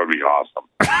 but that would be awesome.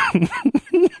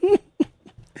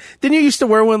 Didn't you used to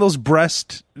wear one of those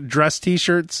dress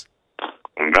T-shirts?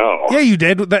 No. Yeah, you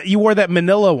did. You wore that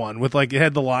Manila one with, like, it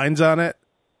had the lines on it.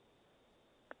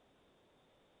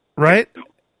 Right?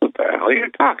 What the hell are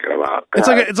you talking about?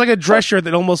 It's like a dress shirt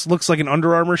that almost looks like an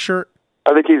Under Armour shirt.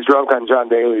 I think he's drunk on John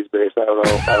Daly's base. I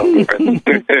don't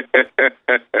know.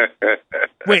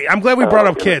 Wait, I'm glad we brought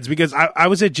up kids because I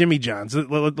was at Jimmy John's.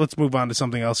 Let's move on to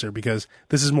something else here because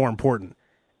this is more important.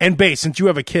 And Base, since you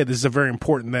have a kid, this is a very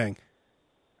important thing.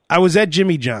 I was at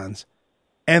Jimmy John's,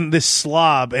 and this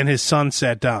slob and his son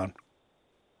sat down.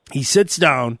 He sits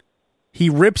down, he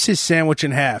rips his sandwich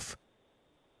in half,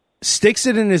 sticks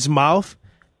it in his mouth,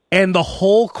 and the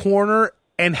whole corner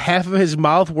and half of his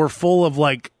mouth were full of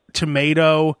like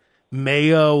tomato,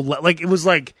 mayo. Like it was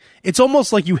like, it's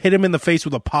almost like you hit him in the face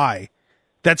with a pie.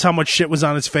 That's how much shit was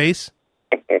on his face.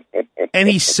 And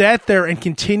he sat there and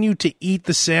continued to eat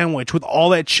the sandwich with all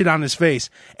that shit on his face.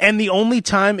 And the only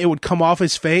time it would come off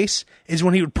his face is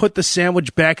when he would put the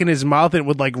sandwich back in his mouth and it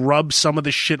would like rub some of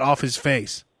the shit off his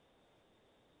face.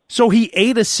 So he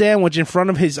ate a sandwich in front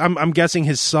of his, I'm guessing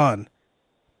his son.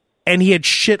 And he had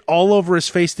shit all over his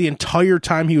face the entire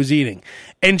time he was eating.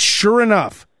 And sure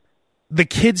enough, the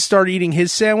kid started eating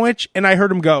his sandwich, and I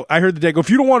heard the dad go, if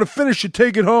you don't want to finish it,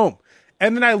 take it home.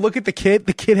 And then I look at the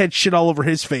kid had shit all over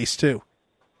his face too.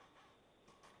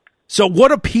 So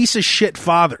what a piece of shit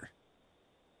father.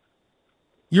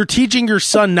 You're teaching your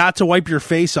son not to wipe your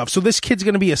face off. So this kid's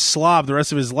going to be a slob the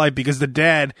rest of his life because the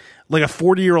dad, like a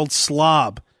 40-year-old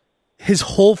slob, his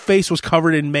whole face was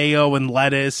covered in mayo and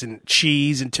lettuce and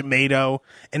cheese and tomato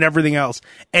and everything else.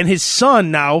 And his son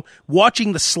now,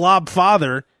 watching the slob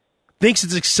father, thinks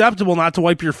it's acceptable not to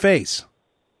wipe your face.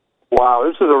 Wow,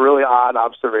 this is a really odd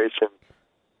observation.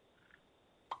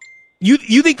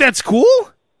 You think that's cool?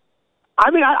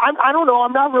 I mean, I don't know.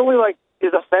 I'm not really like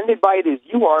as offended by it as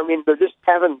you are. I mean, they're just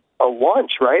having a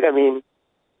lunch, right? I mean,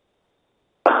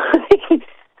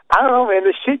 I don't know, man.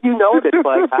 The shit you notice,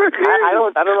 like I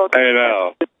don't know. I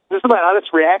know. This is my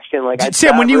honest reaction. Like,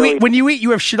 Sam, when you eat, you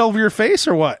have shit over your face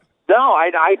or what? No,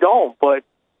 I don't. But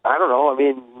I don't know. I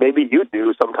mean, maybe you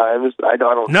do sometimes. I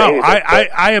don't. No,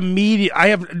 I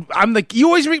immediately. I'm like, you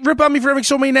always rip on me for having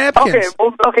so many napkins.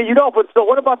 Okay, you know. But so,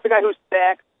 what about the guy who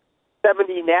stacks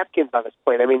 70 napkins on his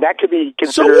plate? I mean, that could be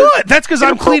considered. So what? That's because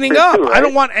I'm cleaning up. Too, right? I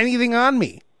don't want anything on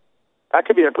me. That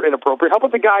could be inappropriate. How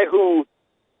about the guy who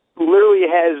literally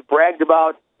has bragged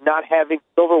about not having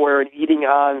silverware and eating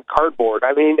on cardboard?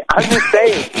 I mean, I'm just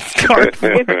saying,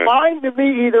 it's fine to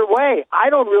me either way. I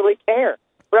don't really care.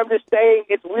 But I'm just saying,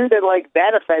 it's weird that, like,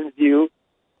 that offends you.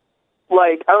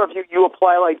 Like, I don't know if you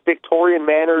apply, like, Victorian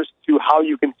manners to how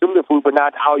you consume the food, but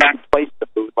not how you place the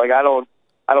food. Like, I don't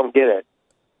get it.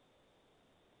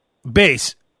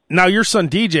 Base. Now, your son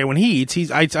DJ, when he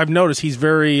eats, I've noticed he's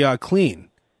very clean.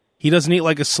 He doesn't eat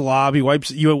like a slob. He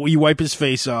wipes you wipe his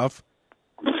face off.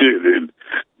 Dude,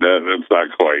 that's not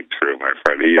quite true, my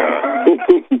friend. He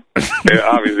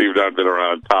obviously you've not been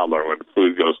around a toddler when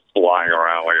food goes flying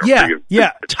around like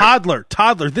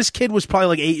toddler. This kid was probably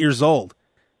like 8 years old,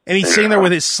 and he's sitting there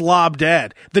with his slob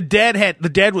dad. The dad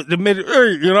admitted,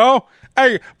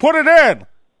 hey, put it in.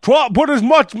 Put as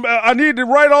much. I need it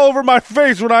right all over my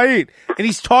face when I eat. And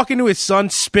he's talking to his son.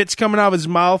 Spit's coming out of his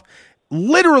mouth.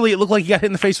 Literally, it looked like he got hit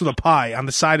in the face with a pie on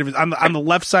the side of his on the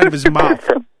left side of his mouth.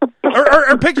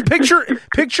 Or picture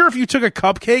if you took a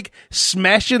cupcake,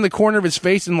 smashed it in the corner of his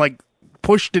face, and like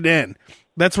pushed it in.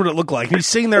 That's what it looked like. And he's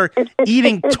sitting there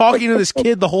eating, talking to this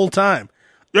kid the whole time.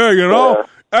 Yeah,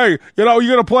 hey, you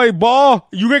gonna play ball?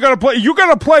 You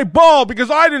gotta play ball because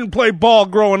I didn't play ball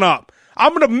growing up.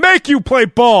 I'm gonna make you play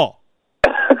ball.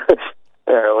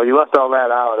 Well, you left all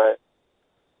that out.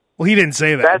 Well, he didn't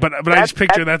say that, but I just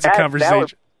picture that's a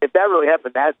conversation. If that really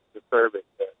happened, that's disturbing.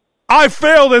 I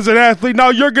failed as an athlete. Now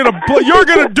you're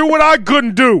gonna do what I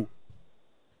couldn't do.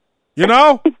 You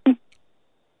know?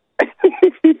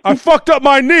 I fucked up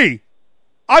my knee.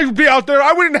 I'd be out there.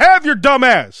 I wouldn't have your dumb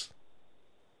ass.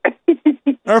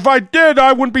 Or if I did,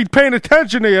 I wouldn't be paying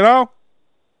attention to you, know?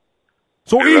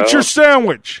 So eat your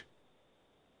sandwich.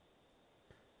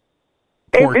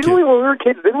 Hey, when we were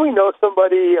kids, didn't we know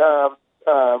somebody,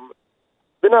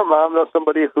 didn't our mom know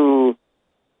somebody who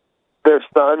their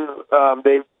son,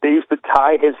 they used to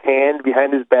tie his hand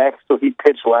behind his back so he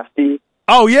pitched lefty?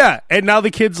 Oh, yeah. And now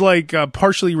the kid's like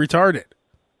partially retarded.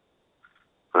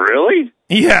 Really?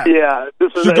 Yeah. Yeah.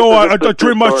 I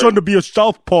trained my son to be a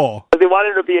southpaw. They wanted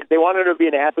him to be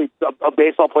an athlete, a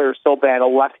baseball player so bad, a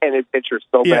left-handed pitcher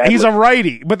so bad. He's a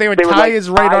righty, but they would tie his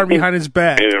right arm behind his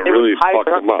back. And it really fucked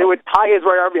him up. They would tie his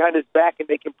right arm behind his back and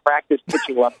make him practice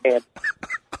pitching left-handed.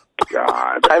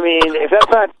 God. I mean, if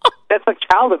that's like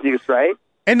child abuse, right?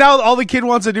 And now all the kid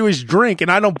wants to do is drink,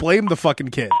 and I don't blame the fucking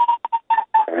kid.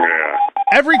 Yeah.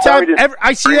 Every time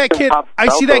I see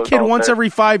that kid once every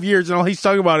 5 years, and all he's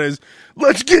talking about is,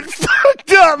 let's get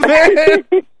fucked up, man.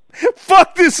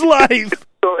 Fuck this life.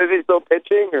 So is he still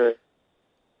pitching, or?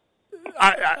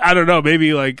 I don't know.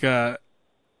 Maybe like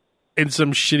in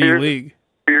some shitty league.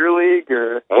 Beer league,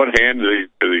 or? What hand is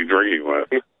he drinking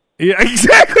with? Yeah,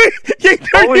 exactly.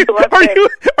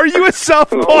 Are you a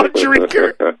southpaw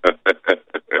drinker?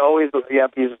 Always, yeah.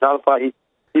 He's a southpaw.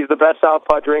 He's the best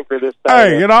southpaw drinker this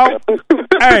time.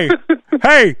 Hey,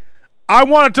 hey, I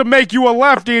wanted to make you a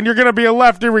lefty, and you're going to be a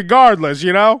lefty regardless,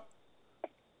 you know?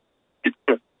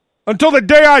 Until the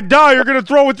day I die, you're going to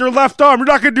throw with your left arm. You're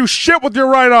not going to do shit with your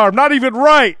right arm. Not even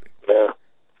right. Yeah.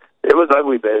 It was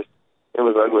ugly, Bass. It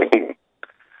was ugly.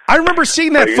 I remember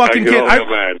seeing that fucking kid.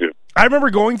 I remember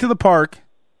going to the park,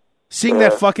 seeing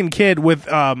that fucking kid with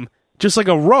just like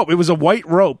a rope. It was a white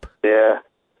rope. Yeah.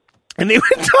 And they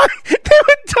would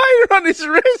tie her on his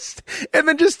wrist and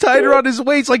then just tied her on his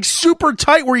waist, like super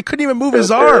tight where he couldn't even move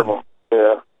his arm.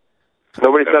 Yeah.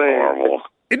 Nobody said anything.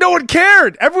 And no one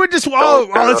cared. Everyone just,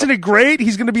 isn't it great?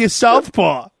 He's going to be a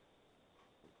southpaw.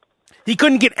 He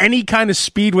couldn't get any kind of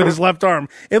speed with his left arm.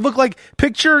 It looked like,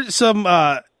 picture like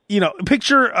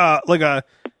a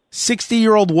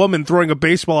 60-year-old woman throwing a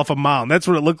baseball off a mound. That's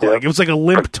what it looked like. It was like a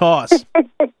limp toss.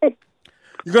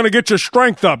 You're going to get your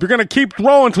strength up. You're going to keep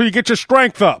throwing until you get your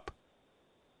strength up.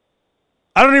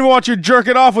 I don't even want you to jerk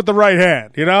it off with the right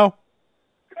hand, you know?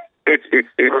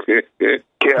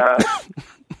 Yeah.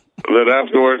 Then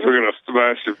afterwards, we're going to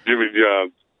smash some Jimmy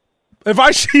John's. If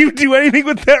I see you do anything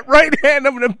with that right hand,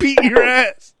 I'm going to beat your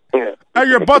ass. Hey,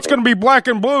 your butt's going to be black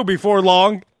and blue before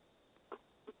long.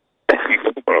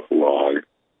 Long.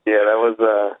 Yeah, that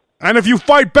was... And if you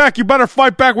fight back, you better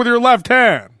fight back with your left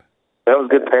hand. That was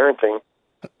good parenting.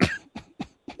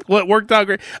 Well, it worked out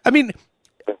great. I mean...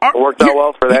 It worked out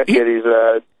well for that kid. He's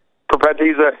a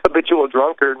habitual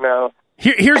drunkard now.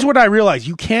 Here's what I realized.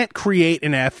 You can't create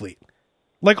an athlete.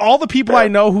 Like, all the people I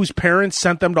know whose parents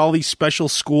sent them to all these special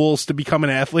schools to become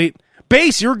an athlete.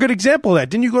 Bass, you're a good example of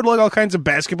that. Didn't you go to, like, all kinds of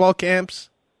basketball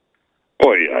camps?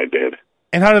 Oh, yeah, I did.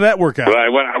 And how did that work out? But I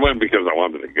went because I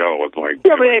wanted to go. It's like,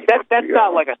 yeah, but that's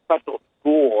not like a special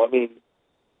school. I mean,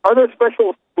 are there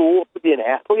special schools to be an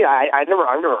athlete? I've never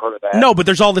heard of that. No, but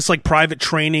there's all this, like, private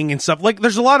training and stuff. Like,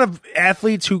 there's a lot of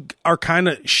athletes who are kind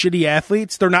of shitty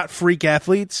athletes. They're not freak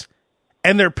athletes.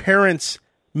 And their parents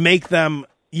make them,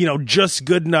 you know, just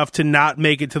good enough to not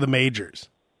make it to the majors.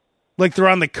 Like, they're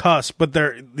on the cusp, but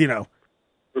they're, you know.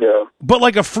 Yeah. But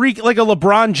like a freak, like a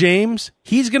LeBron James,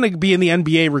 he's going to be in the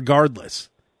NBA regardless.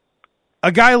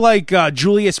 A guy like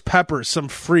Julius Peppers, some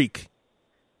freak,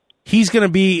 he's going to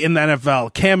be in the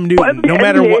NFL. Cam Newton, no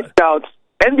matter what.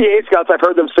 NBA scouts, I've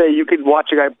heard them say you could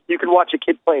watch a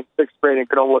kid playing sixth grade and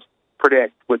could almost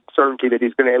predict with certainty that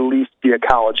he's going to at least be a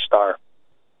college star.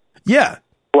 Yeah.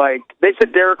 Like, they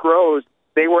said Derrick Rose,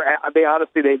 they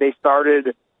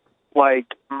started, like,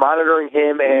 monitoring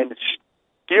him and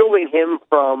shielding him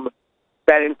from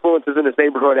bad influences in his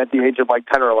neighborhood at the age of, like,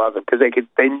 10 or 11, because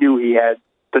they knew he had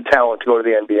the talent to go to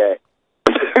the NBA.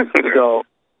 So,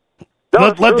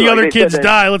 let the other kids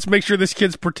die. Let's make sure this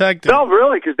kid's protected. No,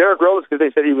 really, because Derrick Rose, because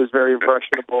they said he was very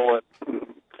impressionable, and,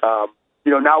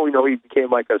 now we know he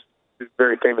became, like, a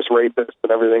very famous rapist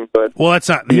and everything, but that's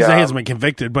not. He hasn't been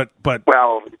convicted, but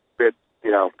well,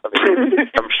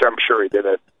 I'm sure he did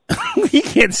it. You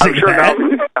can't say that.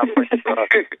 Now,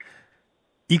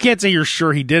 you can't say you're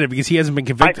sure he did it because he hasn't been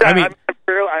convicted. I'm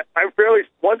fairly.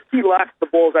 Once he left the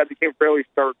Bulls, I became fairly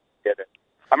certain he did it.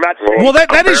 I'm not saying. Well,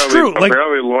 that is true. Like,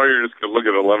 apparently, lawyers can look at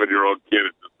an 11-year-old kid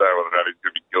and decide whether or not he's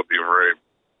going to be guilty of rape.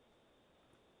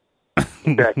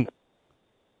 Exactly.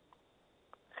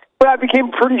 But I became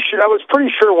pretty sure. I was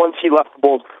pretty sure once he left the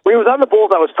Bulls. When he was on the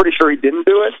Bulls, I was pretty sure he didn't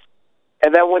do it.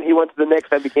 And then when he went to the Knicks,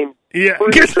 I became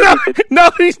pretty sure no,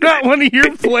 he's not one of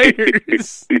your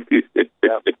players.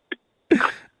 Yeah.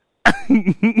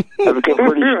 I became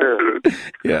pretty sure.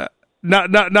 Yeah. Now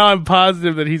I'm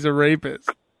positive that he's a rapist.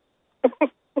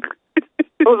 It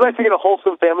was nice to get a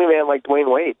wholesome family man like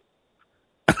Dwayne Wade.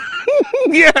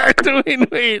 Yeah,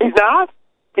 Dwayne Wade. He's not?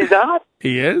 He's not?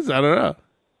 He is? I don't know.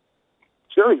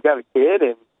 Sure, he's got a kid,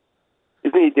 and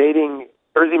isn't he dating,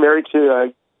 or is he married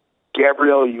to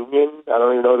Gabrielle Union? I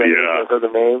don't even know the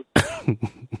name.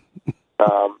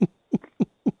 I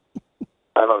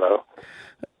don't know.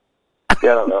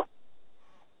 Yeah, I don't know.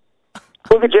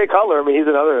 Look at Jay Cutler. I mean, he's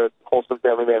another wholesome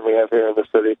family man we have here in the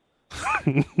city.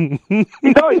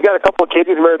 He's got a couple of kids.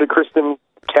 He's married to Kristen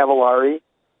Cavallari.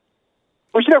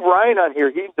 We should have Ryan on here.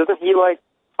 Doesn't he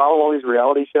follow all these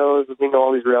reality shows? Doesn't he know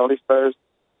all these reality stars?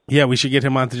 Yeah, we should get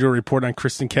him on to do a report on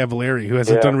Kristen Cavallari, who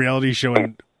hasn't done a reality show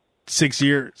in 6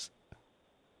 years.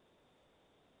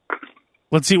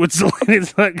 Let's see what's the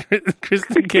latest on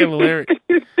Kristen Cavallari.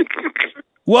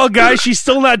 Well, guys, she's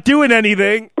still not doing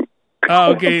anything.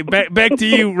 Oh, okay, back to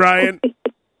you, Ryan.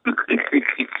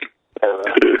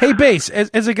 Hey, Bass,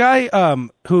 as a guy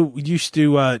who used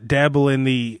to dabble in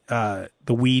the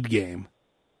weed game,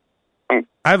 I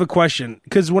have a question.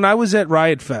 Because when I was at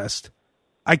Riot Fest,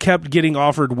 I kept getting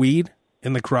offered weed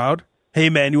in the crowd. Hey,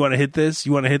 man, you want to hit this?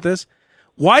 You want to hit this?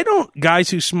 Why don't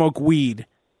guys who smoke weed,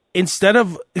 instead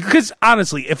of... Because,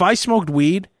 honestly, if I smoked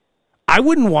weed, I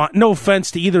wouldn't want, no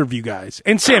offense to either of you guys.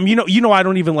 And Sam, you know I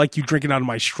don't even like you drinking out of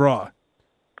my straw.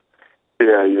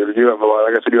 Yeah, you have a lot.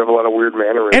 Like I said, you have a lot of weird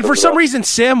mannerisms. And for some reason,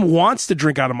 Sam wants to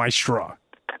drink out of my straw.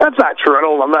 That's not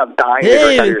true. I'm not dying to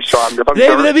drink out of your straw.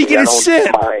 Let me get a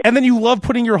sip. And then you love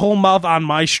putting your whole mouth on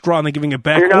my straw and then giving it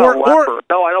back. You're not a leper.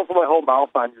 No, I don't put my whole mouth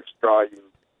on your straw, you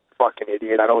fucking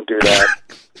idiot. I don't do that.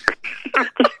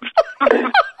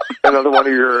 Another one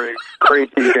of your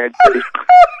crazy dead.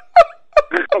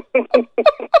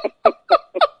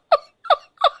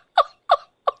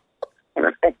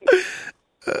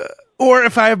 Or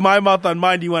if I have my mouth on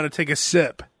mine, do you want to take a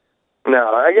sip?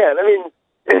 No, again, I mean,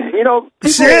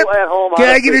 people sip? at home. Can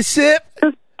I get a sip?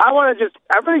 I want to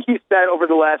everything he said over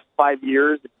the last 5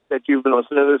 years that you've been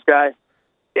listening to this guy,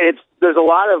 there's a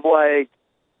lot of like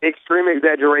extreme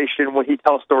exaggeration when he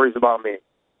tells stories about me.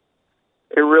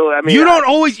 It really, I mean,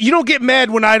 you don't get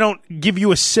mad when I don't give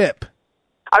you a sip.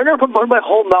 I never put my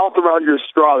whole mouth around your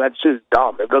straw. That's just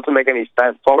dumb. It doesn't make any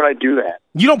sense. Why would I do that?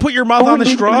 You don't put your mouth on the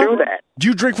straw? Do that? Do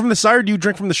you drink from the side or do you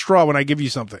drink from the straw when I give you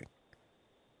something?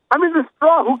 I mean, the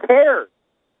straw, who cares?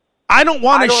 I don't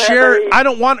want to share. I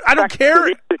don't care.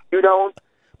 You don't.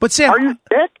 But Sam, are you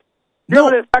sick? You no. know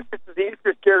what infectious disease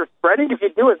you're scared of spreading? If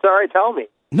you do, it's all right. Tell me.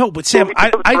 No, but Sam,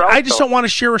 I just don't want to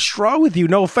share a straw with you.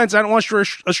 No offense. I don't want to share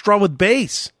a straw with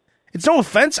Base. It's no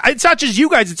offense. It's not just you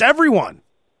guys. It's everyone.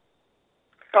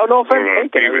 Oh, no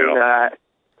offense. I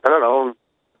don't know.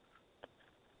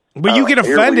 But you get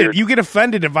offended. You get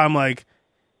offended if I'm like,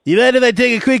 you mind if I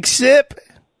take a quick sip?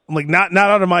 I'm like, not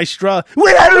out of my straw.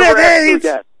 Wait, I don't have AIDS.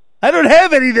 I don't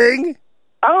have anything.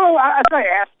 I don't know. I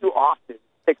ask you often to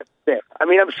take a sip. I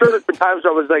mean, I'm sure there's been times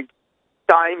where I was like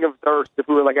dying of thirst. If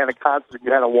we were like at a concert and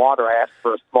you had a water, I asked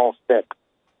for a small sip.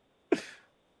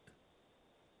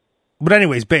 But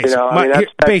anyways, Base.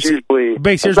 That's usually,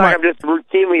 Base, here's I'm just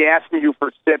routinely asking you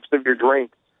for sips of your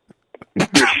drink. Your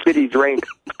shitty drink.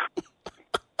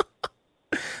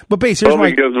 But Base, here's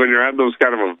because when you're at those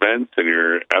kind of events and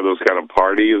you're at those kind of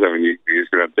parties, I mean, you're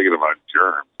just not thinking about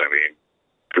germs. I mean,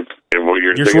 if what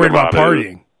you're thinking worried about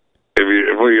partying.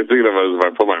 If what you're thinking about is if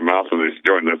I put my mouth in this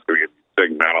joint, that's going to get me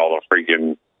sick, not all the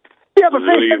freaking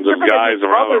millions of guys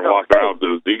around there walking around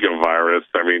with the Zika virus.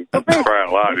 I mean, cry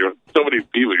out loud. So many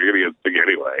people, you're going to get sick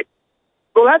anyway.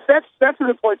 Well, that's a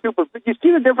good point too. But you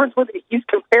see the difference with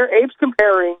Abe's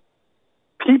comparing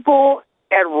people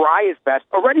at Riot Fest,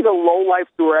 already the lowlifes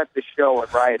who were at the show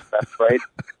at Riot Fest, right?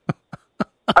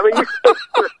 I mean,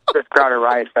 this crowd at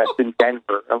Riot Fest in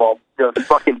Denver,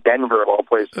 fucking Denver of all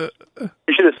places.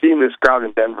 You should have seen this crowd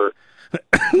in Denver.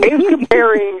 Abe's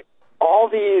comparing all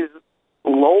these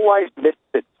lowlife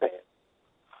misfit fans,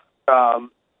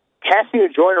 passing a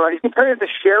joint around. He's comparing it to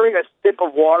sharing a sip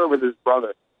of water with his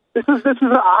brother. This is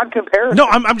an odd comparison. No,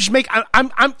 I'm just making.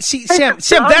 Sam.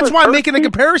 That's why I'm making the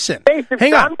comparison.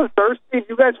 Hang on. Was thirsty, if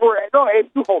you guys were Abe,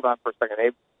 you hold on for a second,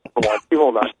 Abe. For once, you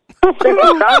hold on. If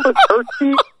John was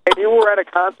thirsty and you were at a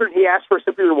concert and he asked for a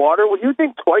sip of your water, would you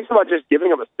think twice about just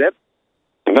giving him a sip?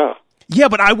 No. Yeah,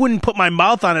 but I wouldn't put my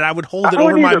mouth on it. I would hold it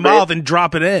over my mouth and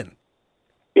drop it in.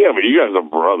 Yeah, but you guys are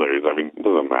brothers. I mean, it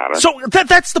doesn't matter. So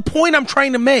that's the point I'm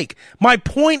trying to make. My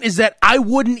point is that I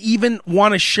wouldn't even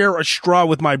want to share a straw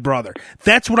with my brother.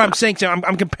 That's what I'm saying.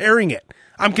 I'm comparing it.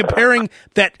 I'm comparing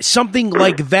that something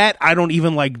like that I don't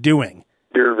even like doing.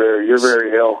 You're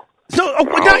very ill. No,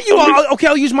 not you.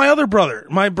 I'll use my other brother,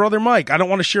 my brother Mike. I don't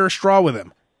want to share a straw with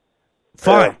him.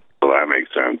 Fine. Well, that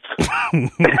makes sense.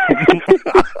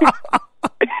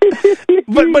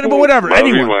 but whatever.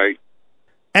 Love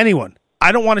Anyone.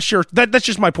 I don't want to share. That's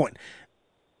just my point.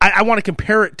 I want to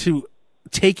compare it to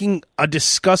taking a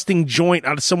disgusting joint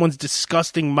out of someone's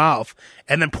disgusting mouth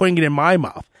and then putting it in my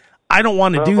mouth. I don't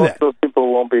want to do that. Those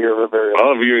people won't be here for very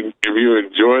long. Well, if you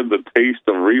enjoyed the taste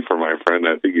of reefer, my friend,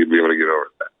 I think you'd be able to get over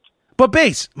that. But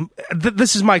Base,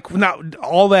 this is my now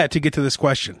all that to get to this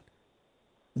question.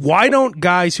 Why don't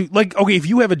guys who okay, if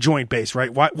you have a joint, Base,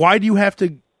 right? Why do you have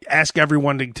to ask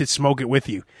everyone to smoke it with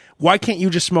you? Why can't you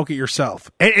just smoke it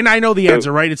yourself? And I know the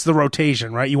answer, right? It's the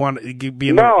rotation, right? You want to be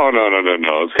in the... No.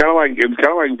 It's kind of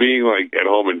like being like at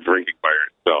home and drinking by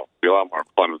yourself. It'd be a lot more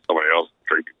fun with somebody else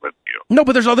drinking with you. No,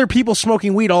 but there's other people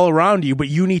smoking weed all around you, but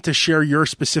you need to share your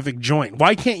specific joint.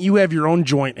 Why can't you have your own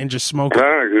joint and just smoke it?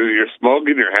 You're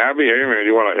smoking, you're happy. Hey man,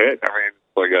 you want to hit? I mean,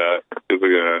 it's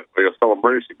like a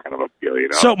celebration kind of a feel, you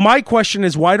know. So my question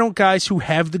is, why don't guys who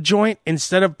have the joint,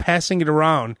 instead of passing it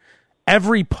around,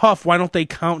 every puff, why don't they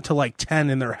count to like 10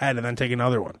 in their head and then take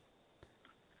another one?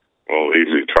 Well,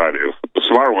 easy try to. The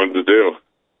smart ones to do.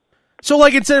 So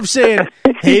like instead of saying,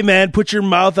 hey man, put your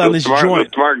mouth on this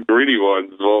joint. The smart greedy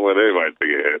ones won't let anybody take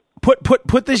a hit.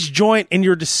 Put this joint in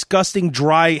your disgusting,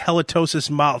 dry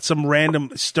halitosis mouth. Some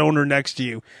random stoner next to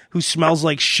you who smells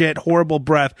like shit, horrible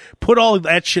breath. Put all of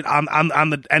that shit on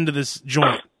the end of this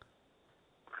joint.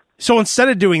 So instead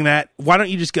of doing that, why don't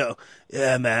you just go,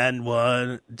 yeah, man,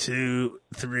 1, 2,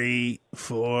 3,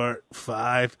 4,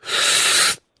 5.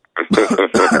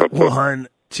 1,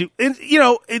 2. And,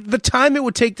 the time it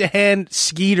would take to hand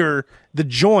Skeeter the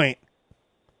joint,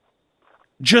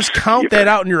 just count that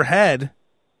out in your head.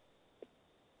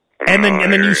 And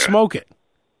then you smoke it.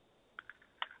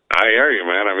 I hear you,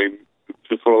 man. I mean, it's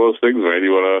just one of those things, man.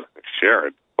 You want to share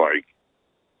it. Like,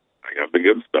 I got the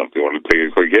good stuff. You want to take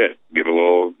a quick hit, get a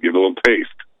little taste.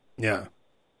 Yeah.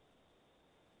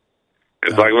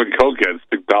 It's like when cokeheads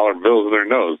stick dollar bills in their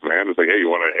nose, man. It's like, hey, you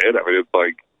want a hit? I mean, it's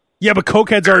like. Yeah, but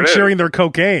cokeheads aren't sharing their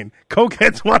cocaine.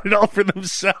 Cokeheads want it all for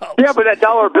themselves. Yeah, but that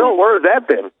dollar bill, where has that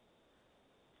been?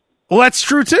 Well, that's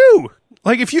true too.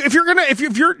 Like if you're like,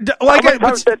 how many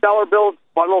times that dollar bill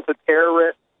funneled to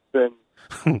terrorists and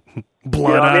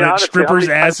blood on it, honestly, strippers'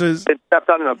 asses, it stepped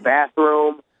on in a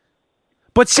bathroom.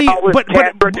 But see, but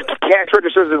cash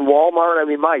registers in Walmart. I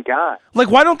mean, my God! Like,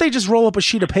 why don't they just roll up a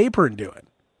sheet of paper and do it?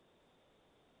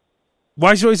 Why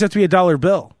does it always have to be a dollar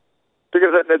bill? Because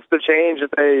it's the change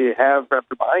that they have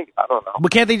after buying it. I don't know.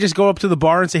 But can't they just go up to the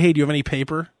bar and say, "Hey, do you have any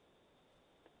paper?"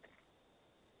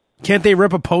 Can't they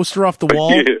rip a poster off the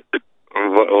wall? Yeah.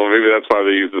 Well, maybe that's why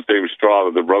they use the same straw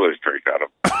that the brothers drink out of.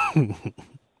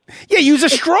 Yeah, use a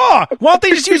straw. Why don't they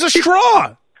just use a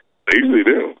straw? They usually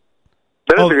do.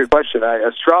 That is a good question.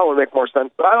 A straw would make more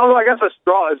sense. But I don't know. I guess a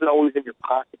straw isn't always in your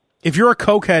pocket. If you're a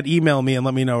cokehead, email me and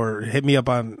let me know, or hit me up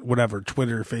on whatever,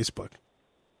 Twitter or Facebook.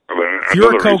 If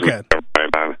you're a cokehead,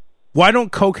 why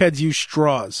don't cokeheads use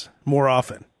straws more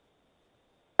often?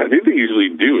 I think they usually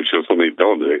do. It's just when they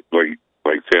don't.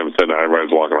 Like Sam said,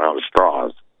 everybody's walking around with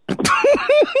straws.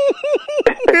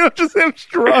 They don't just have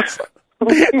straws.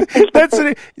 That's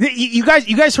it. You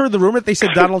guys heard the rumor that they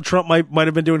said Donald Trump might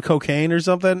have been doing cocaine or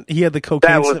something? He had the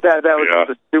cocaine. That was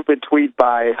a stupid tweet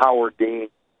by Howard Dean.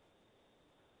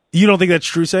 You don't think that's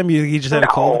true, Sam? You think he just had a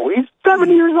cold? No, he's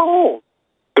 70 years old.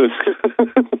 He's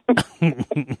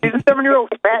a 7-year-old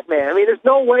fat man. I mean, there's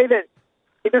no way that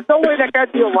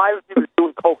guy'd be alive if he was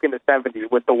doing coke in the 70s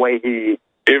with the way he.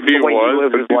 If he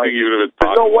was, there's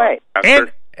no way.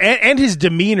 And his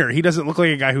demeanor, he doesn't look like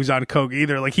a guy who's on coke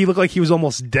either. Like, he looked like he was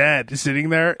almost dead sitting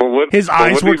there. His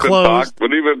eyes were closed.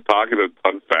 Wouldn't he been talking a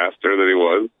ton faster than he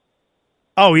was?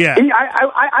 Oh, yeah.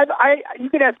 You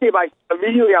can ask me.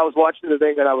 Immediately I was watching the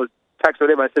thing and I was texting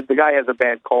him. I said, the guy has a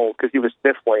bad cold because he was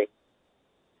sniffling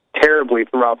terribly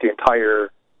throughout the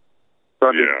entire.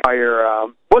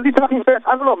 Was he talking fast?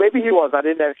 I don't know. Maybe he was. I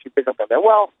didn't actually pick up on that.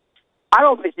 Well, I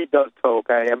don't think he does coke.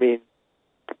 I mean,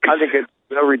 I think it's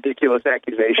a ridiculous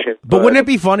accusation. But wouldn't it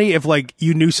be funny if, like,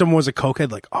 you knew someone was a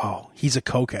cokehead? Like, oh, he's a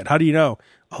cokehead. How do you know?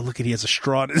 Oh, look, he has a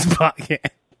straw in his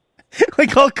pocket.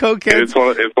 Like, all cokeheads. It's one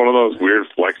of those weird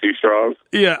flexi straws.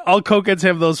 Yeah, all cokeheads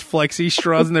have those flexi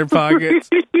straws in their pockets.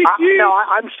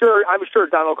 I'm sure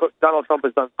Donald Trump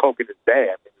has done coke in his day.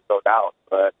 I mean, there's no doubt.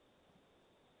 But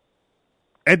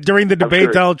and during the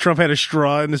debate, Donald Trump had a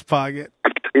straw in his pocket.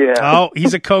 Yeah. Oh,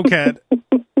 he's a cokehead.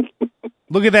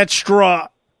 Look at that straw.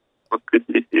 That's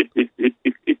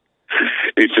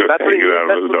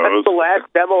the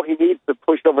last demo he needs to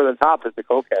push over the top as the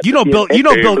cokehead.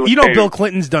 Bill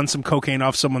Clinton's done some cocaine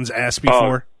off someone's ass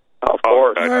before. Of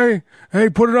course. Hey,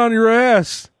 put it on your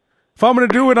ass. If I'm going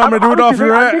to do it, I'm going to do it off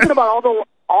your ass. I'm thinking about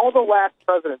all the last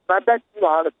presidents. I bet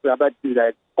you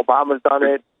that Obama's done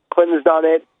it, Clinton's done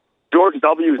it, George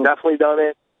W's definitely done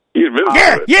it. Yeah,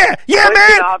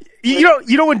 man.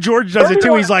 You know when George does it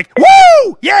too, he's like,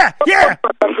 "Woo! Yeah."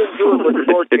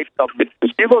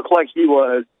 He looked like he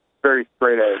was very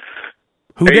straight edge.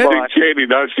 Who did? Cheney,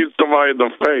 now shoot somebody in the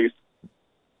face.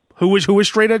 Who was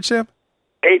straight edge, Sam?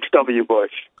 H.W.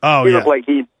 Bush. Oh, he looked like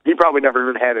he probably never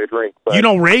even had a drink. But. You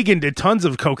know, Reagan did tons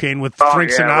of cocaine with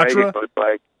Frank Sinatra. Reagan was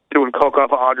like doing coke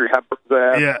off of Audrey Hepburn's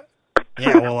ass.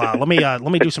 Yeah. Well, let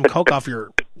me do some coke off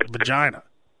your vagina.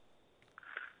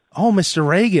 Oh, Mr.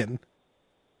 Reagan.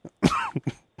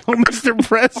 Oh, Mr.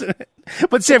 President.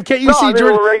 But Sam, can't you see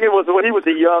George? Reagan was when he was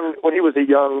a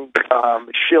young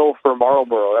shill for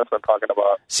Marlboro. That's what I'm talking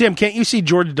about. Sam, can't you see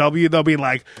George W? They'll be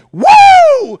like, "Woo!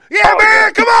 Yeah,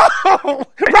 man, come on,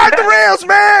 ride the rails,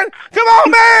 man! Come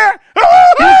on, man!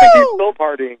 He's still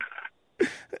partying."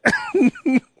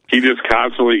 He's just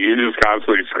constantly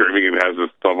screaming and has his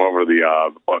thumb over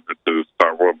the button to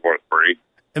start World War III.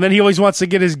 And then he always wants to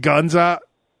get his guns out.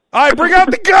 All right, bring out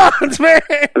the guns, man.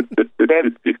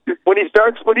 When he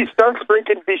starts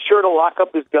drinking, be sure to lock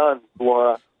up his guns,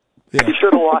 Laura. Yeah. You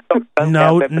should have locked up.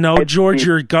 No, George,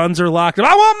 your guns are locked up.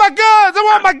 I want my guns! I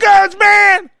want my guns,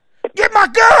 man! Get my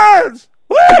guns!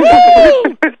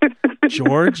 Woo!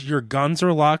 George, your guns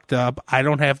are locked up. I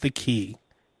don't have the key.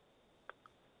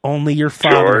 Only your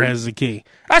father has the key.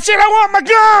 I said I want my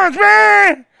guns,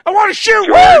 man! I want to shoot!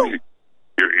 George, woo!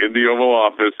 You're in the Oval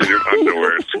Office in your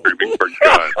underwear screaming for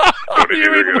guns. What are you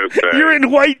going to say? You're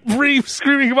in white briefs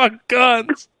screaming about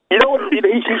guns. You know what? He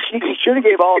should have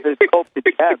gave all of his coke to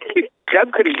Jeb.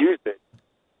 Jeb could have used it.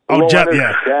 Oh, Jeb,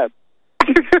 yeah. Jeb.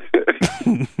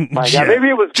 My Jeb. God, maybe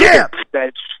it was Jeb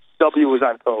that W was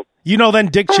on coke. You know, then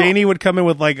Dick Cheney would come in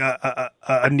with like a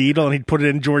needle and he'd put it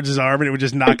in George's arm and it would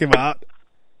just knock him out.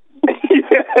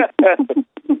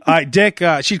 All right, Dick.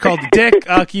 She'd called Dick.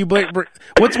 Can you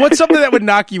what's something that would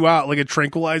knock you out, like a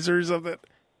tranquilizer or something?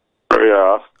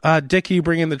 Yeah. Dick, can you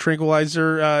bring in the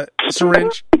tranquilizer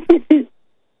syringe?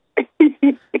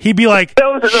 He'd be like, that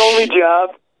was his only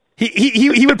job.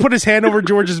 He would put his hand over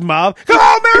George's mouth. Come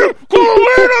on, man! Come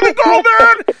on, man! Go,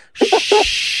 man!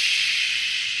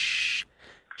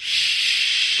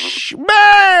 Shh,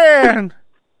 man!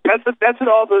 That's what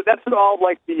all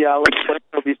like will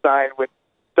be signed when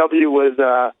W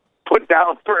was put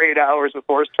down for 8 hours with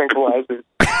horse tranquilizers.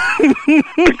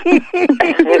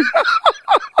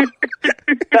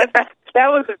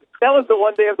 That was the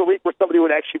one day of the week where somebody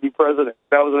would actually be president.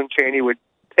 That was when Cheney would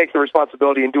take the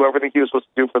responsibility and do everything he was supposed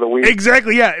to do for the week.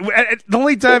 Exactly, yeah. The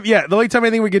only time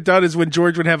anything would get done is when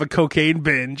George would have a cocaine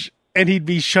binge and he'd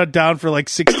be shut down for like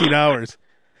 16 hours.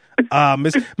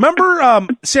 Remember,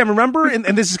 Sam,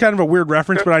 and this is kind of a weird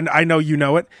reference, but I know you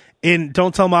know it, in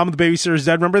Don't Tell Mom the Babysitter's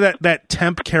Dead, remember that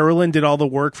temp Carolyn did all the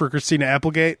work for Christina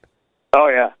Applegate? Oh,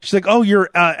 yeah. She's like, oh, your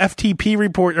FTP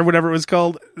report, or whatever it was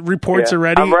called, reports are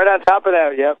ready. I'm right on top of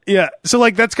that, yep. Yeah, so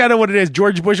like that's kind of what it is.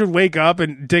 George Bush would wake up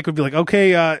and Dick would be like,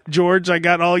 okay, George, I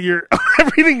got all your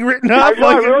everything written up.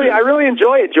 I really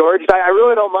enjoy it, George. I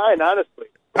really don't mind, honestly.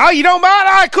 Oh, you don't mind?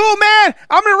 All right, cool, man.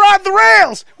 I'm going to ride the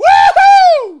rails.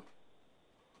 Woohoo!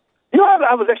 You know,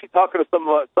 I was actually talking to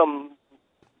some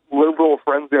liberal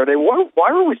friends the other day.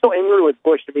 Why were we so angry with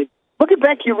Bush? I mean, looking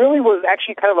back, he really was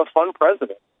actually kind of a fun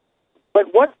president.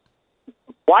 But what?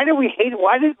 Why did we hate?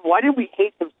 Why did we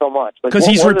hate him so much? Because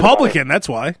he's Republican. That's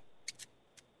why.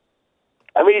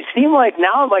 I mean, it seemed like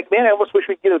now I'm like, man, I almost wish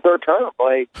we'd get a third term.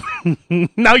 Like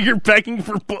now you're begging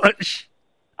for Bush.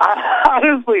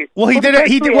 Honestly. Well, he did.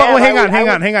 Well,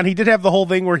 hang on. He did have the whole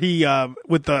thing where he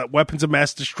with the weapons of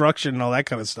mass destruction and all that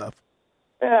kind of stuff.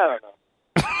 Yeah, I don't know.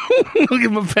 We'll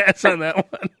give him a pass on that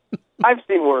one. I've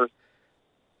seen worse.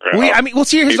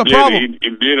 Here's the problem.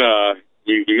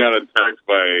 We got attacked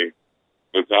by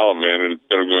the Taliban, and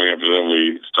instead of going after them,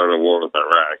 we started a war with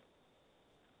Iraq.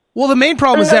 Well, the main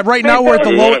problem is that right now we're at the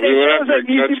lowest. We went after a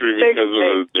country because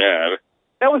of his dad.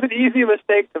 That was an easy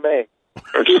mistake to make.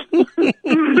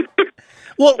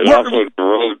 Well, it also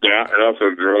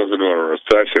drove into a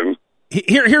recession.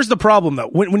 Here's the problem, though.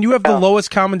 When you have the lowest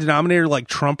common denominator like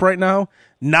Trump right now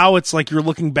it's like you're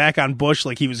looking back on Bush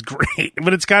like he was great.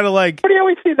 But it's kind of like... But you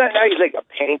always see that now. He's like a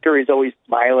painter. He's always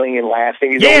smiling and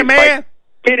laughing. He's always, man! Like,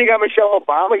 hitting on Michelle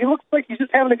Obama. He looks like he's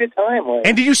just having a good time. Like.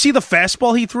 And did you see the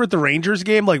fastball he threw at the Rangers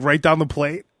game, like right down the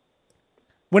plate?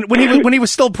 When he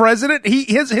was still president,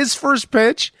 his first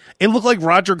pitch, it looked like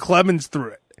Roger Clemens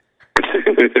threw it.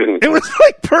 It was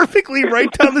like perfectly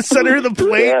right down the center of the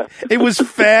plate. Yeah. It was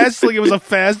fast, like it was a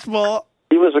fastball.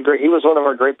 He was one of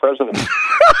our great presidents.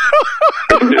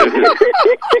 I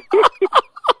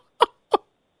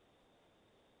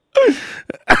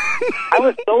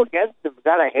was so against him.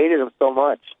 God, I hated him so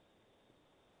much.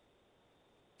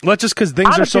 Well, just because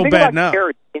things are so bad now.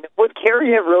 Kerry. Would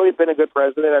Kerry have really been a good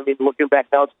president? I mean, looking back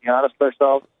now, to be honest with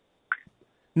ourselves.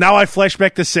 Now I flash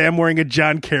back to Sam wearing a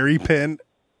John Kerry pin,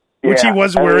 which he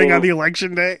was wearing on the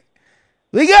election day.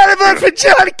 We got to vote for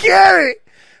John Kerry.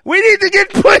 We need to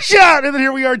get Bush out. And then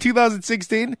here we are in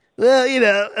 2016.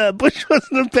 Well, Bush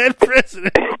wasn't a bad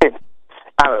president. I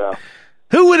don't know.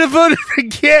 Who would have voted for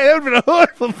Kerry? That would have been a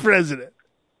horrible president.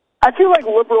 I feel like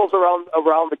liberals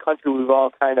around the country, we've all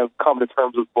kind of come to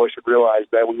terms with Bush and realized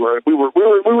that we were.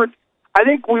 I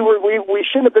think we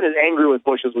shouldn't have been as angry with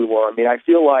Bush as we were. I mean, I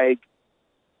feel like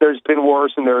there's been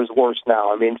worse and there's worse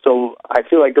now. I mean, so I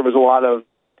feel like there was a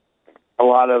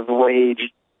lot of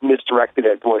rage misdirected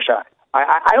at Bush.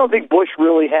 I don't think Bush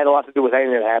really had a lot to do with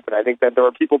anything that happened. I think that there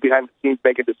were people behind the scenes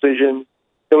making decisions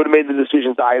that would have made the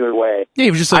decisions either way. Yeah,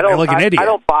 he was just like an idiot. I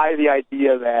don't buy the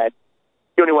idea that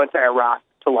he only went to Iraq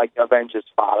to like avenge his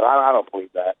father. I don't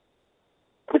believe that.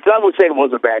 Saddam Hussein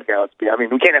was a bad guy. I mean,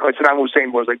 we can't act like Saddam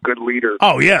Hussein was a good leader.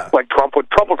 Oh yeah, like Trump would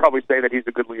probably say that he's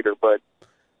a good leader, but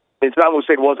Saddam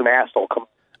Hussein was an asshole. Come on.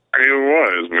 He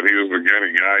was, but he was the kind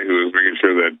of guy who was making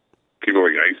sure that people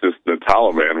like ISIS and the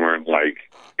Taliban weren't like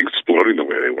exploding the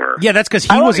way they were. Yeah, that's because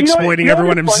he was exploiting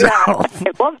everyone himself.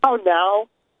 I love how now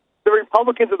the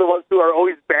Republicans are the ones who are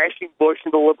always bashing Bush,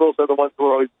 and the liberals are the ones who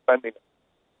are always defending him.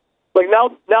 Like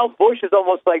now Bush has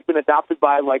almost like been adopted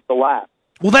by like the left.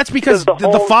 Well, that's because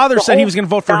the father said he was going to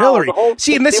vote for Hillary.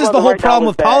 See, and this is the whole problem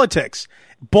with politics.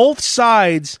 Both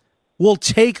sides will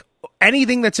take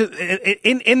anything that's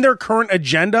in their current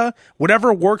agenda,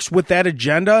 whatever works with that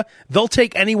agenda, they'll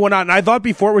take anyone on. And I thought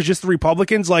before it was just the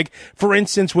Republicans. Like, for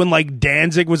instance, when like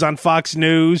Danzig was on Fox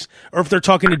News, or if they're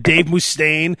talking to Dave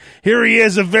Mustaine, here he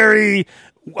is, a very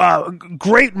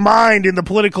great mind in the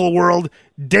political world,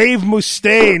 Dave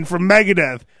Mustaine from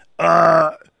Megadeth.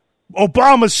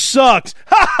 Obama sucks.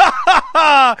 Ha ha ha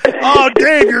ha! Oh,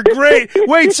 Dave, you're great.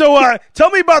 Wait, so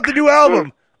tell me about the new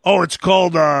album. Oh, it's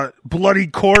called Bloody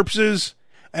Corpses,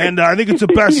 and I think it's the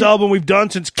best album we've done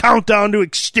since Countdown to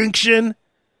Extinction.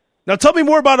 Now tell me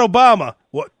more about Obama.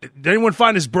 What, did anyone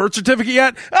find his birth certificate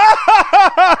yet?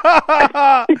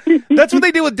 That's what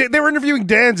they did with. They were interviewing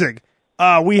Danzig.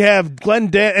 We have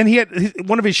Glenn and he had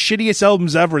one of his shittiest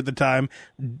albums ever at the time,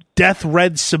 Death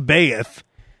Red Sabaoth.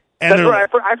 And that's right.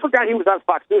 I forgot he was on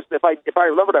Fox News. If I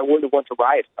remembered, I wouldn't have went to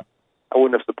riot. I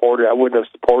wouldn't have supported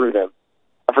him.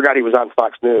 I forgot he was on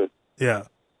Fox News. Yeah.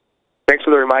 Thanks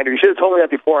for the reminder. You should have told me that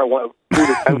before I went through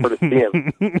the Denver to see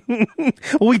him.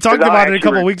 Well, we talked about it a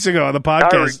couple weeks ago on the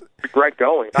podcast. I regret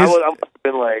going. I must have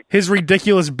been like his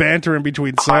ridiculous banter in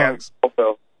between songs.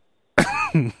 Also.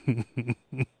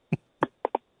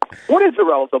 What is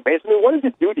Xarelto, basically? What does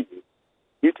it do to you?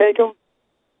 You take him?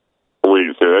 Will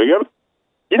you say that again?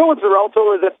 You know what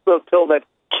Xarelto is? That's the pill that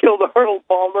killed Arnold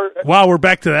Palmer. Wow, we're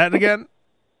back to that again?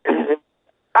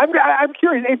 I'm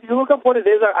curious. If you look up what it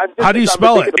is, how do you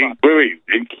spell it? Wait,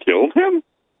 it killed him?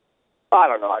 I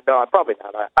don't know. No, probably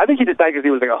not. I think he just died because he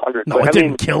was like 100. No, it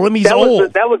didn't kill him. He's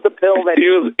old. That was the pill that... He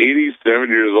was 87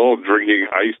 years old drinking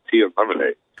iced tea and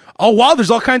lemonade. Oh, wow.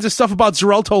 There's all kinds of stuff about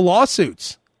Xarelto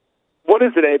lawsuits. What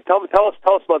is it, Abe? Tell us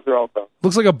about Xarelto.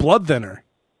 Looks like a blood thinner.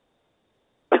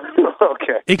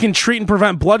 Okay. It can treat and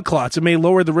prevent blood clots. It may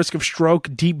lower the risk of stroke,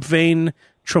 deep vein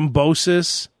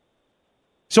thrombosis.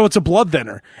 So it's a blood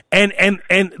thinner. And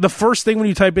the first thing when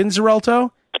you type in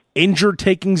Xarelto, injured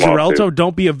taking Xarelto,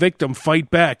 don't be a victim, fight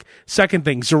back. Second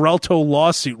thing, Xarelto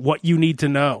lawsuit, what you need to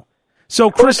know. So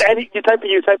Chris, you type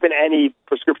in any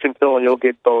prescription pill and you'll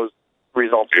get those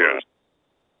results. Yeah.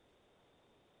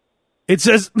 It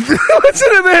says, listen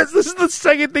to this. This is the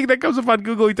second thing that comes up on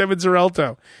Google. You type in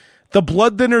Xarelto. The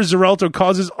blood thinner Xarelto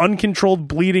causes uncontrolled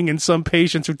bleeding in some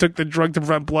patients who took the drug to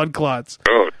prevent blood clots.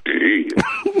 Oh, geez.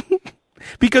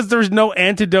 Because there's no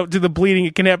antidote to the bleeding,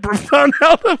 it can have profound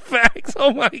health effects.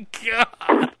 Oh, my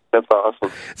God. That's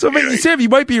awesome. So, Sam, you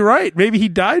might be right. Maybe he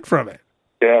died from it.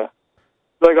 Yeah.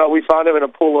 Like, we found him in a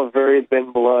pool of very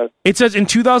thin blood. It says in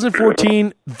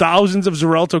 2014, thousands of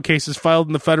Xarelto cases filed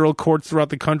in the federal courts throughout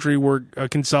the country were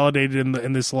consolidated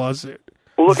in this lawsuit.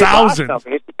 Well, look thousands. At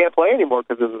he can't play anymore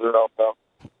because of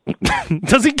Xarelto.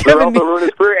 Doesn't Kevin ruin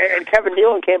his career? And Kevin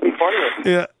Nealon can't be funny.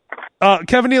 Yeah.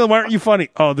 Kevin Nealon, why aren't you funny?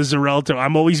 Oh, the Xarelto.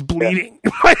 I'm always bleeding.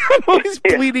 Yeah. I'm always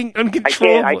bleeding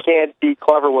uncontrollably. I can't be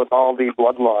clever with all the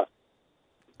blood loss.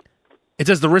 It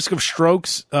says the risk of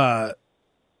strokes.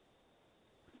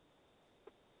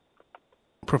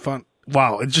 Profound.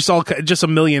 Wow, it's just a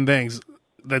million things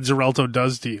that Xarelto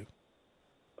does to you.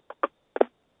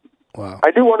 Wow.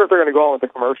 I do wonder if they're going to go on with the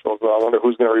commercials. I wonder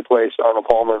who's going to replace Arnold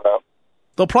Palmer now.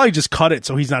 They'll probably just cut it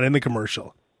so he's not in the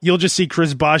commercial. You'll just see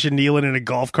Chris Bosh and Nealon in a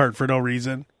golf cart for no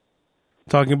reason,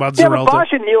 talking about Xarelto. Yeah, but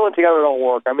Bosh and Nealon together don't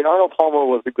work. I mean, Arnold Palmer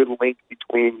was a good link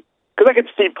between... Because I could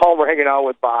see Palmer hanging out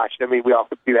with Bosh. I mean, we all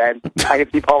could see that. I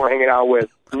could see Palmer hanging out with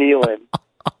Nealon.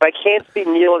 But I can't see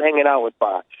Nealon hanging out with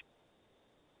Bosh.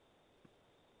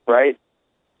 Right?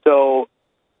 So...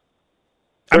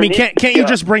 I mean, can't you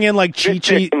just bring in like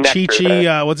Chichi?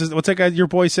 What's that guy? Your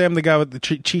boy Sam, the guy with the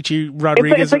Chichi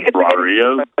Rodriguez.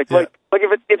 Rodriguez. Like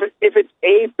if it's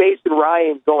Abe, Bass, and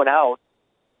Ryan going out,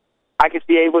 I can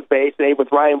see Abe with Bass and Abe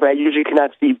with Ryan, but I usually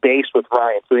cannot see Bass with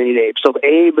Ryan, so they need Abe. So if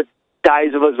Abe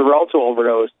dies of a Xarelto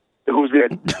overdose,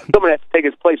 someone has to take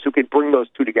his place who could bring those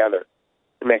two together.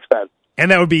 It makes sense.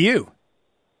 And that would be you.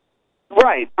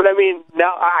 Right, but I mean,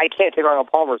 now I can't take Arnold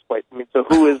Palmer's place. I mean, so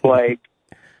who is like?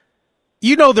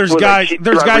 You know, there's guys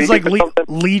like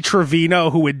Lee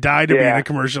Trevino who would die to be in a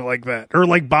commercial like that, or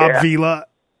like Bob Vila.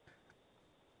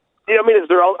 Yeah, I mean,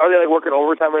 are they like working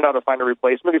overtime right now to find a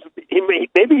replacement? Maybe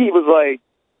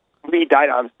he died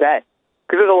on set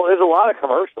because there's a lot of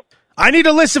commercials. I need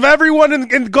a list of everyone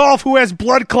in golf who has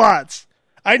blood clots.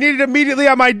 I need it immediately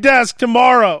on my desk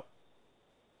tomorrow.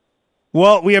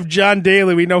 Well, we have John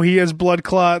Daly. We know he has blood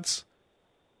clots.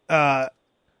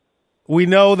 We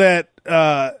know that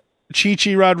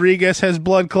Chichi Rodriguez has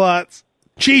blood clots.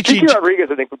 Chichi Rodriguez,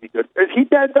 I think, would be good. Is he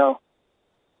dead, though?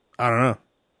 I don't know.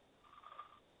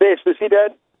 Dave, is he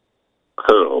dead?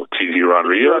 Who? Chichi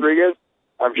Rodriguez?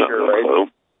 I'm sure, right?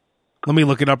 Let me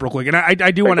look it up real quick. And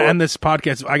I do want to end this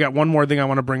podcast. I got one more thing I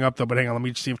want to bring up, though, but hang on. Let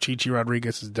me see if Chichi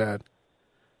Rodriguez is dead.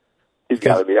 He's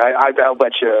got to be. I'll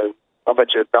bet you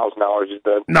 $1,000 he's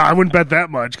dead. No, I wouldn't bet that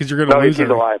much because you're going to lose. He's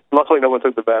alive. Luckily, no one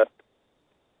took the bet.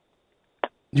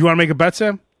 You want to make a bet,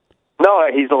 Sam? No,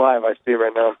 he's alive. I see it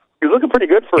right now. He's looking pretty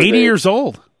good for 80 years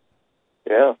old.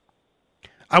 Yeah.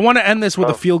 I want to end this with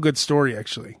a feel-good story,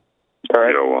 actually. All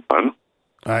right. Go on.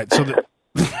 All right, so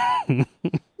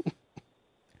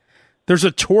there's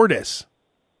a tortoise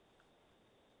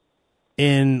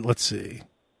in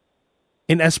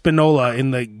Espanola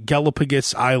in the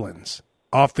Galapagos Islands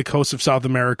off the coast of South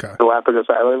America. Galapagos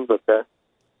Islands, okay.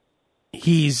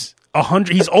 He's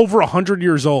over 100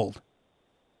 years old.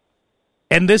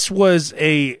 And this was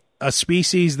a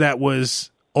species that was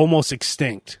almost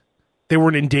extinct. They were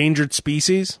an endangered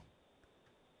species.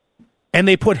 And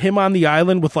they put him on the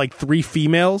island with like 3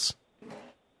 females.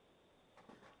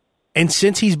 And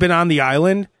since he's been on the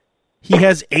island, he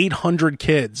has 800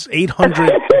 kids,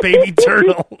 800 baby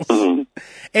turtles.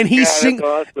 And he's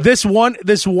awesome. This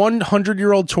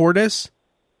 100-year-old tortoise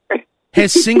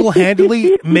has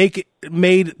single-handedly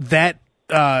made that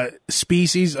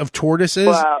species of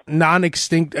tortoises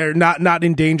non-extinct or not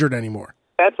endangered anymore.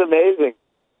 That's amazing.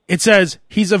 It says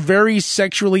he's a very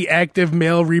sexually active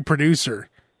male reproducer.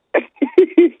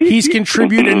 He's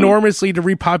contributed enormously to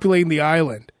repopulating the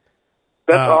island.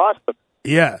 That's awesome.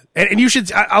 Yeah, and you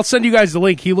should. I'll send you guys the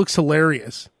link. He looks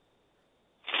hilarious.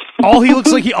 All he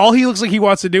looks like he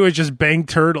wants to do is just bang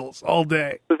turtles all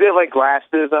day. Does he have like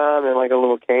glasses on and like a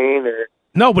little cane or?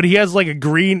 No, but he has like a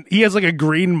green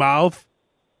mouth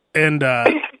and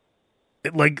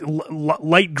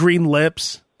light green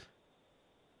lips.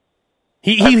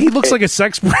 He looks like a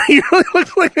sex. He really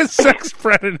looks like a sex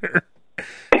predator.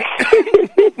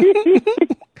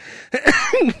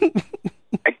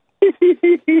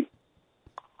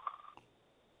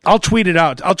 I'll tweet it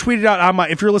out. On my.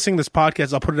 If you're listening to this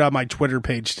podcast, I'll put it on my Twitter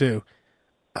page too,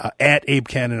 at Abe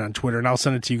Kanan on Twitter, and I'll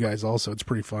send it to you guys also. It's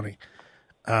pretty funny.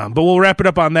 But we'll wrap it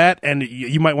up on that, and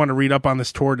you might want to read up on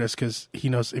this tortoise because he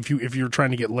knows if you're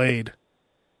trying to get laid,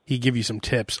 he give you some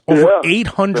tips. Over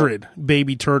 800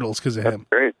 baby turtles because of him.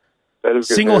 Great. That is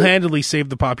single-handedly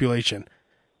saved the population.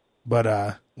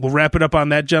 But we'll wrap it up on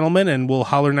that, gentlemen, and we'll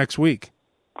holler next week.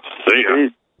 See ya.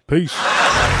 Peace.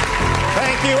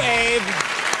 Thank you, Abe,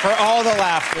 for all the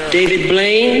laughter. David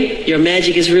Blaine, your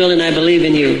magic is real and I believe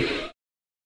in you.